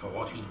for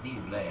what he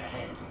knew lay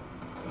ahead.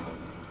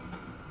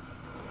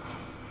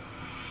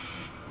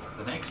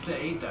 The next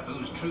day,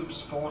 Davout's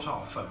troops fought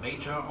off a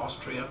major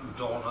Austrian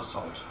dawn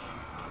assault,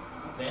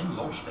 then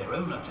launched their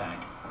own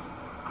attack,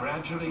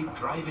 gradually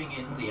driving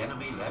in the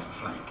enemy left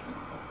flank,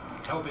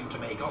 helping to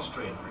make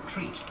Austrian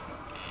retreat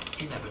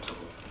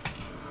inevitable.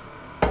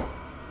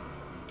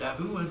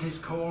 Davout and his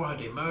corps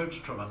had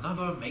emerged from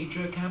another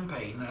major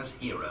campaign as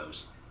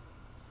heroes.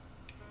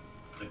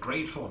 the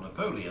grateful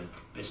Napoleon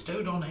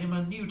bestowed on him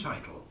a new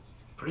title,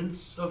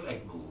 Prince of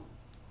Egmont.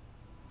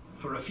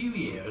 For a few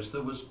years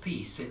there was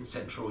peace in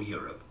Central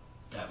Europe.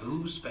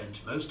 Davout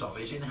spent most of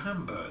it in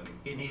Hamburg,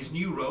 in his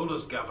new role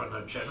as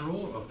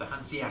Governor-General of the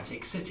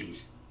Hanseatic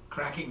cities,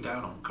 cracking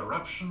down on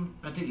corruption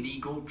and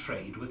illegal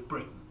trade with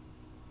Britain.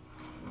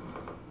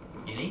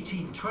 In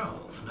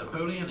 1812,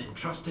 Napoleon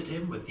entrusted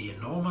him with the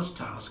enormous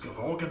task of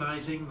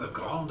organizing the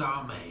Grande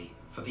Armée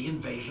for the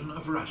invasion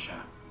of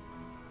Russia.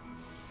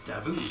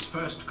 Davout's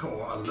first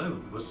corps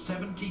alone was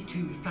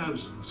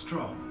 72,000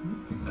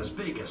 strong, as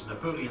big as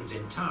Napoleon's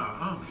entire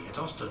army at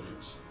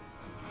Austerlitz.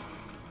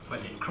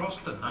 When it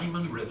crossed the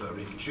Niemen River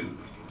in June,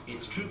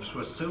 its troops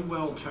were so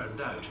well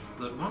turned out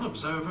that one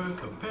observer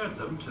compared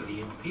them to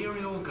the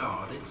Imperial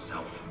Guard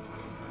itself.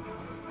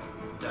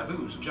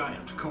 Davout's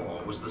giant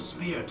corps was the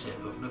spear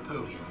tip of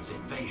Napoleon's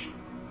invasion.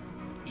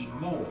 He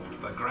mauled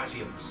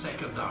Bagration's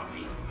Second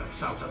Army at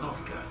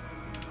Saltanovka,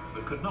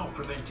 but could not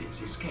prevent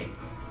its escape.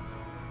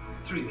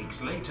 3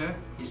 weeks later,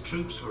 his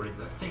troops were in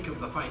the thick of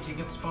the fighting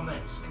at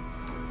Smolensk.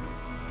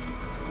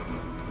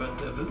 But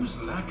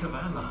Davout's lack of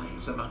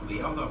allies among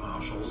the other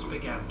marshals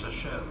began to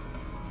show.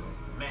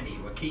 Many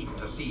were keen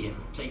to see him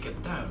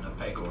taken down a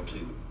peg or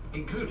two,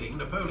 including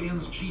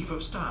Napoleon's chief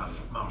of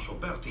staff, Marshal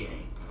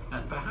Berthier,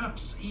 and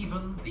perhaps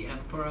even the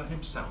Emperor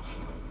himself.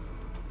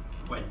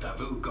 When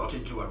Davout got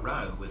into a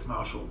row with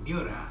Marshal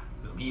Murat,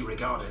 whom he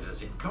regarded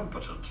as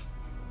incompetent,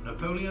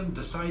 Napoleon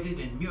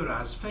decided in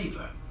Murat's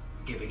favor,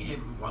 giving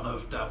him one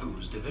of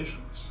Davout's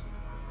divisions.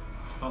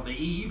 On the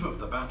eve of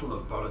the Battle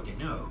of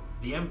Borodino,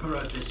 the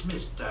Emperor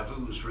dismissed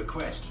Davout's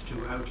request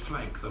to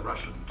outflank the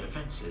Russian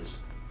defenses.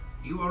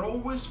 "You are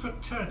always for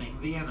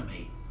turning the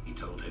enemy," he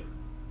told him.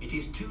 "It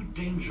is too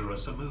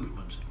dangerous a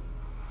movement."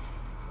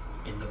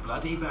 In the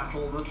bloody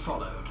battle that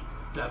followed,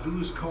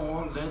 Davout's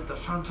corps led the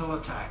frontal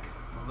attack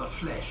on the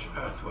Flèche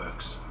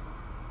earthworks.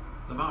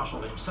 The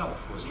Marshal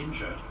himself was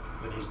injured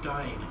when his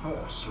dying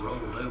horse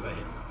rolled over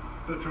him,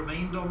 but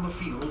remained on the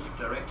field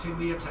directing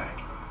the attack,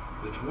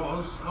 which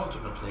was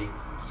ultimately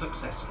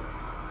successful.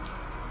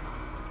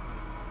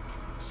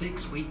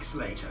 6 weeks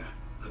later,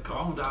 the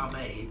Grande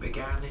Armée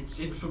began its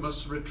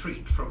infamous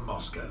retreat from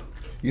Moscow.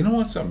 You know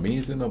what's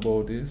amazing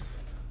about this?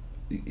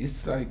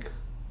 It's like,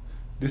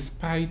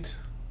 despite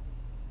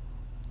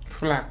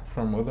flack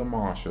from other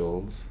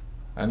marshals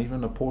and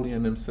even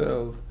Napoleon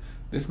himself,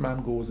 this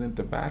man goes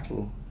into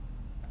battle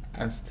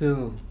and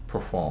still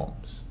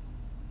performs.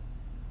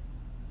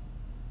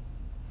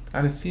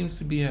 And it seems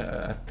to be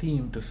a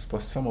theme for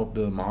some of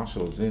the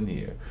marshals in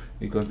here,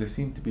 because there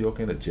seem to be all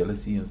kind of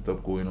jealousy and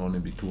stuff going on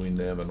in between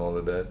them and all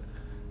of that.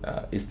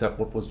 Is that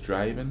what was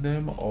driving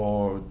them,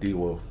 or they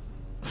were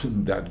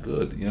that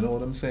good? You know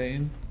what I'm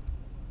saying?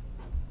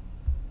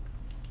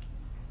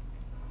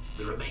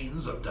 The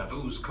remains of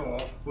Davout's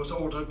corps was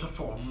ordered to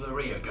form the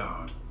rear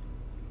guard,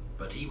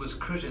 but he was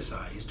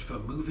criticized for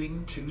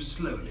moving too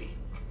slowly.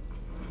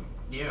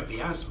 Near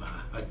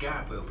Vyazma, a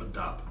gap opened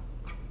up,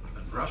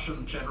 and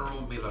Russian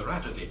General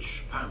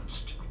Miloradovich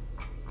pounced.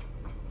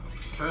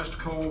 First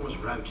Corps was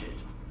routed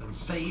and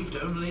saved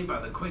only by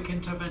the quick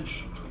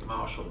intervention of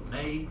Marshal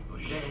Ney,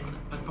 Eugène,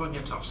 and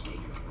Poniatowski.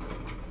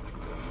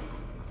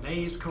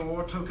 Ney's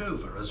corps took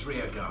over as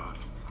rearguard,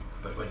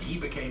 but when he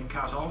became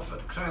cut off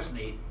at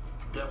Krasny,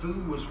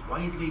 Davout was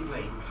widely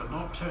blamed for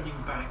not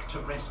turning back to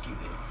rescue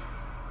him,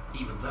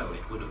 even though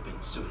it would have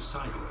been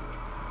suicidal.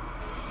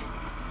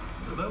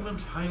 The moment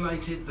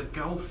highlighted the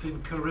gulf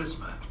in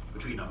charisma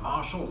between a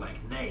marshal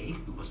like Ney,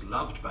 who was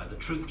loved by the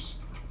troops,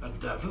 and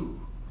Davout,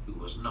 who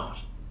was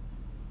not.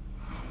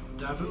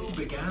 Davout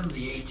began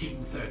the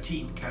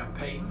 1813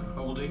 campaign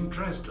holding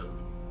Dresden,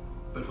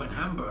 but when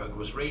Hamburg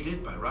was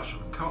raided by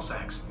Russian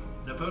Cossacks,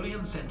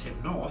 Napoleon sent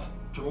him north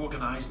to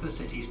organize the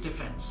city's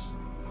defense.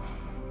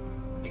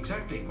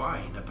 Exactly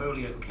why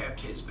Napoleon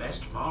kept his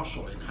best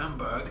marshal in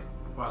Hamburg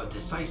while a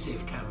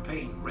decisive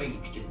campaign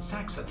raged in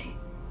Saxony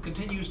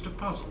continues to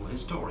puzzle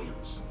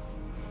historians.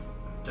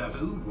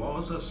 Davout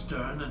was a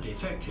stern and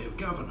effective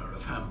governor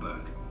of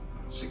Hamburg,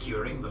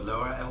 securing the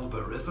lower Elbe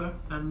River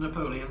and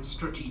Napoleon's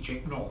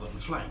strategic northern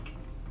flank.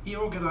 He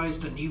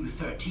organized a new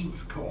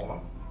 13th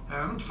Corps,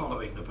 and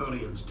following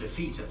Napoleon's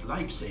defeat at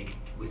Leipzig,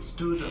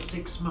 withstood a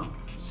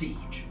 6-month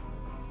siege.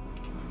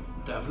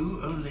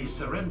 Davout only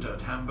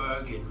surrendered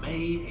Hamburg in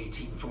May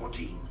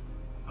 1814,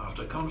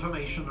 after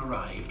confirmation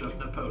arrived of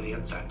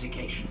Napoleon's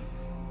abdication.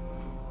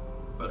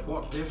 But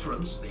what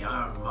difference the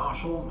Iron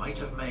Marshal might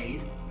have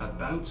made at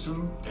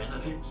Bautzen,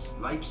 Dennewitz,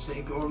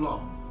 Leipzig or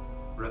Lannes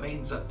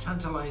remains a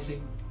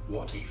tantalizing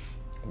what if.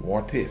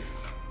 What if?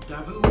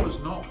 Davout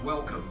was not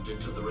welcomed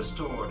into the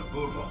restored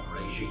Bourbon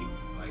regime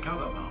like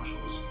other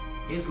marshals.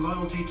 His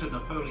loyalty to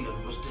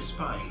Napoleon was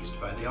despised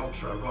by the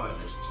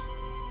ultra-royalists.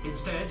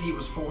 Instead, he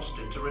was forced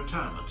into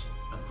retirement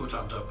and put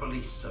under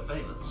police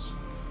surveillance.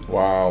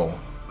 Wow.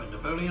 When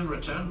Napoleon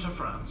returned to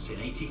France in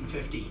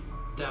 1815,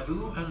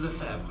 Davout and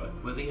Lefebvre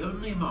were the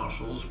only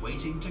marshals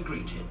waiting to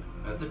greet him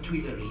at the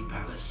Tuileries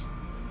Palace.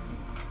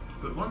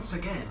 But once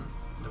again,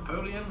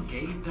 Napoleon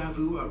gave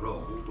Davout a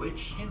role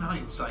which, in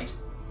hindsight,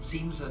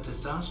 seems a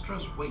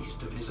disastrous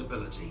waste of his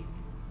ability.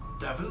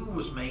 Davout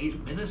was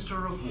made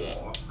Minister of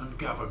War and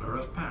Governor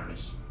of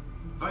Paris.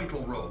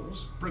 Vital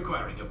roles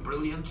requiring a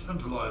brilliant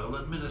and loyal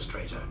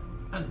administrator,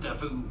 and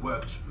Davout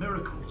worked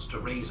miracles to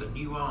raise a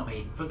new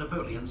army for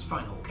Napoleon's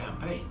final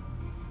campaign.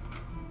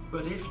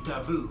 But if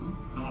Davout,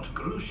 not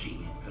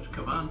Grouchy, had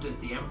commanded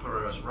the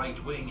Emperor's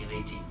right wing in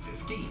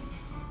 1815,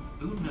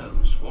 who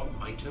knows what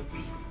might have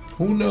been?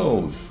 Who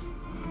knows?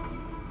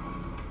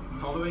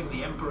 Following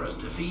the Emperor's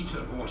defeat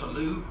at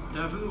Waterloo,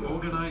 Davout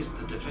organized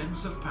the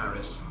defense of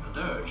Paris and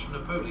urged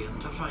Napoleon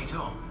to fight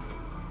on.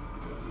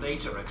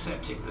 Later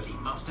accepting that he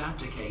must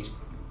abdicate,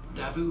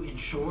 Davout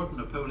ensured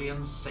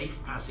Napoleon's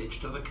safe passage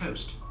to the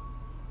coast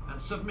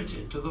and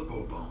submitted to the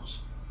Bourbons.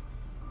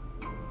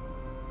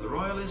 The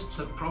Royalists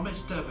had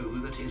promised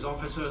Davout that his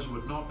officers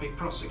would not be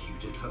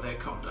prosecuted for their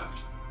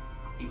conduct.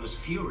 He was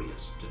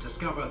furious to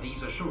discover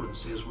these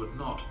assurances would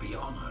not be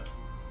honored.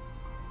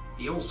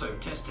 He also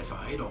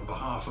testified on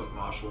behalf of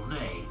Marshal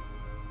Ney,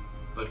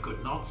 but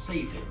could not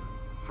save him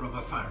from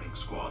a firing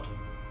squad.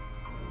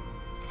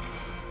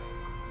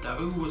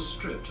 Davout was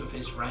stripped of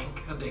his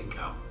rank and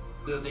income,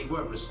 though they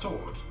were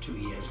restored 2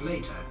 years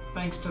later,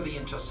 thanks to the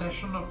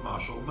intercession of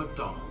Marshal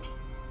MacDonald.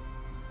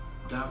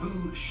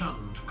 Davout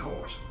shunned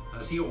court,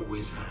 as he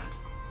always had.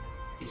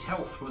 His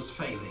health was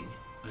failing,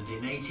 and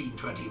in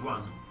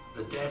 1821,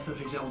 the death of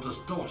his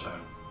eldest daughter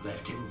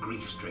left him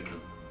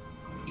grief-stricken.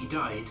 He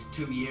died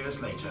 2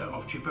 years later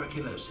of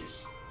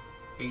tuberculosis,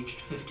 aged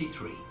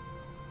 53.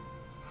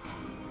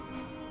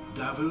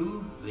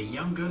 Davout, the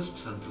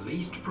youngest and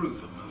least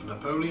proven of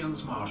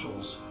Napoleon's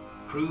marshals,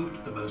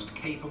 proved the most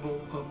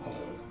capable of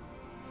all.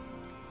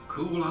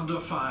 Cool under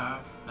fire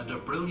and a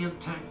brilliant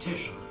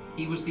tactician,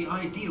 he was the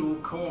ideal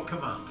corps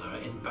commander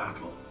in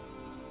battle.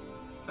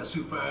 A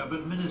superb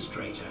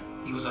administrator,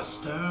 he was a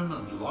stern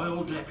and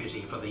loyal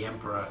deputy for the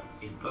Emperor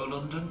in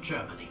Poland and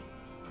Germany.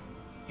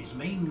 His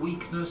main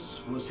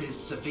weakness was his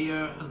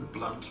severe and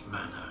blunt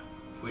manner,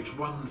 which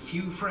won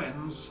few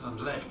friends and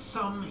left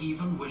some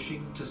even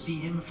wishing to see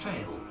him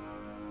fail.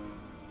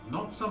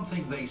 Not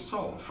something they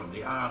saw from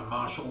the Iron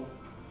Marshal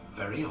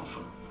very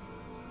often.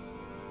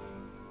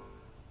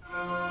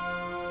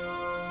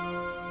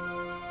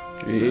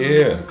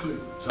 So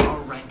concludes our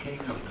ranking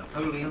of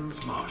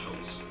Napoleon's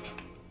marshals.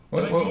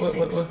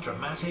 26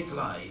 dramatic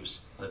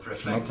lives that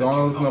reflect a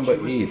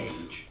tumultuous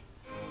age.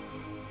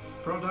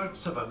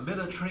 Products of a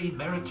military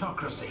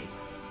meritocracy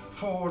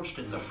forged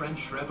in the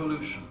French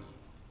Revolution.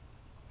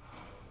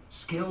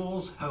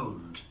 Skills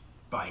honed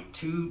by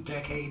 2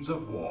 decades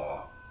of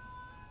war.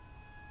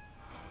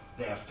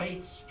 Their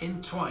fates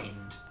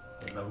entwined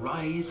in the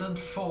rise and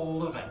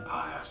fall of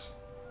empires.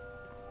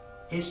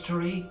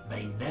 History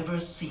may never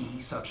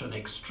see such an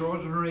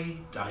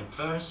extraordinary,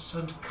 diverse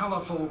and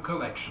colourful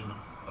collection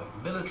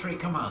of military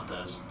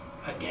commanders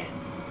again.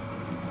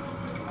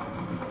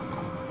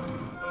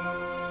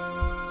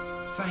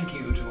 Thank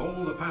you to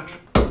all the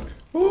patrons.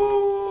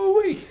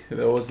 Ooh-wee.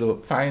 That was the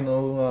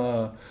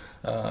final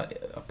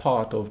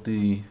part of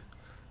the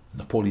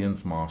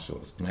Napoleon's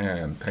Marshals.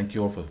 Man, thank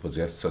you all for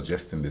just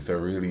suggesting this. I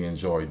really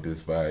enjoyed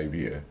this vibe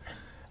here.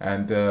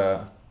 And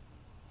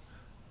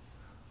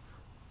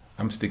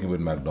I'm sticking with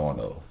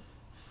MacDonald.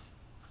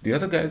 The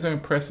other guys are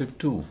impressive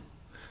too.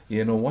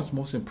 You know, what's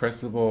most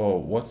impressive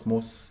or what's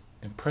most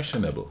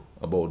impressionable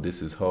about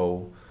this is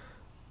how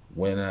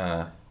when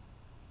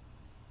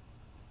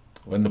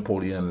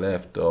Napoleon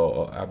left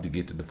or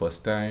abdicated the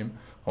first time,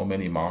 how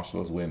many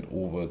marshals went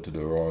over to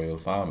the royal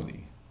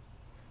family.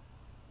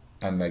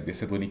 And like they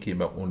said, when he came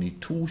back, only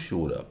 2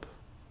 showed up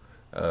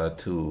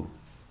to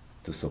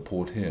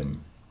support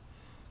him.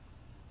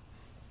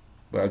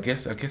 But I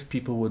guess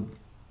people would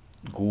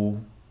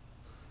go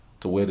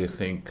to where they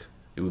think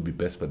it would be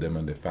best for them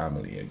and their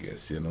family, I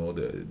guess, you know,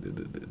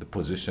 the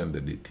position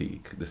that they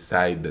take, the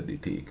side that they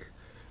take.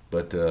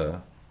 But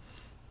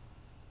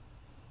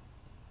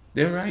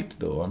they're right,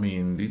 though. I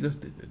mean, these are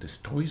the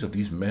stories of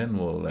these men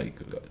were like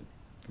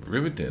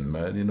riveting,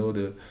 man. You know,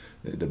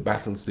 the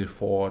battles they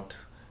fought,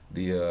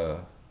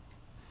 the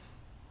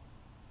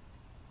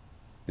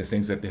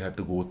things that they had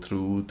to go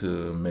through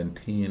to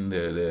maintain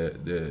their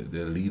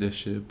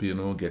leadership. You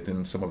know,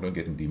 some of them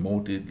getting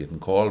demoted, getting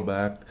called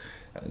back,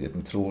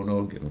 getting thrown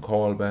out, getting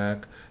called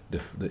back.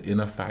 The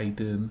inner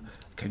fighting.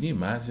 Can you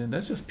imagine?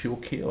 That's just pure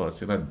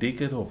chaos. You know, a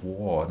decade of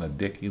war and a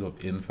decade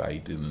of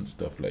infighting and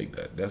stuff like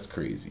that. That's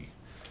crazy.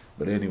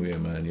 But anyway,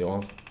 man,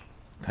 y'all,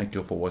 thank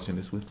you for watching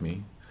this with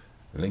me.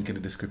 Link in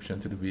the description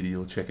to the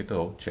video. Check it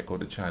out. Check out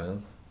the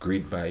channel.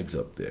 Great vibes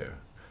up there.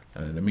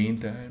 And in the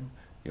meantime,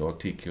 y'all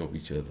take care of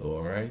each other,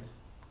 alright?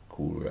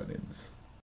 Cool runnings.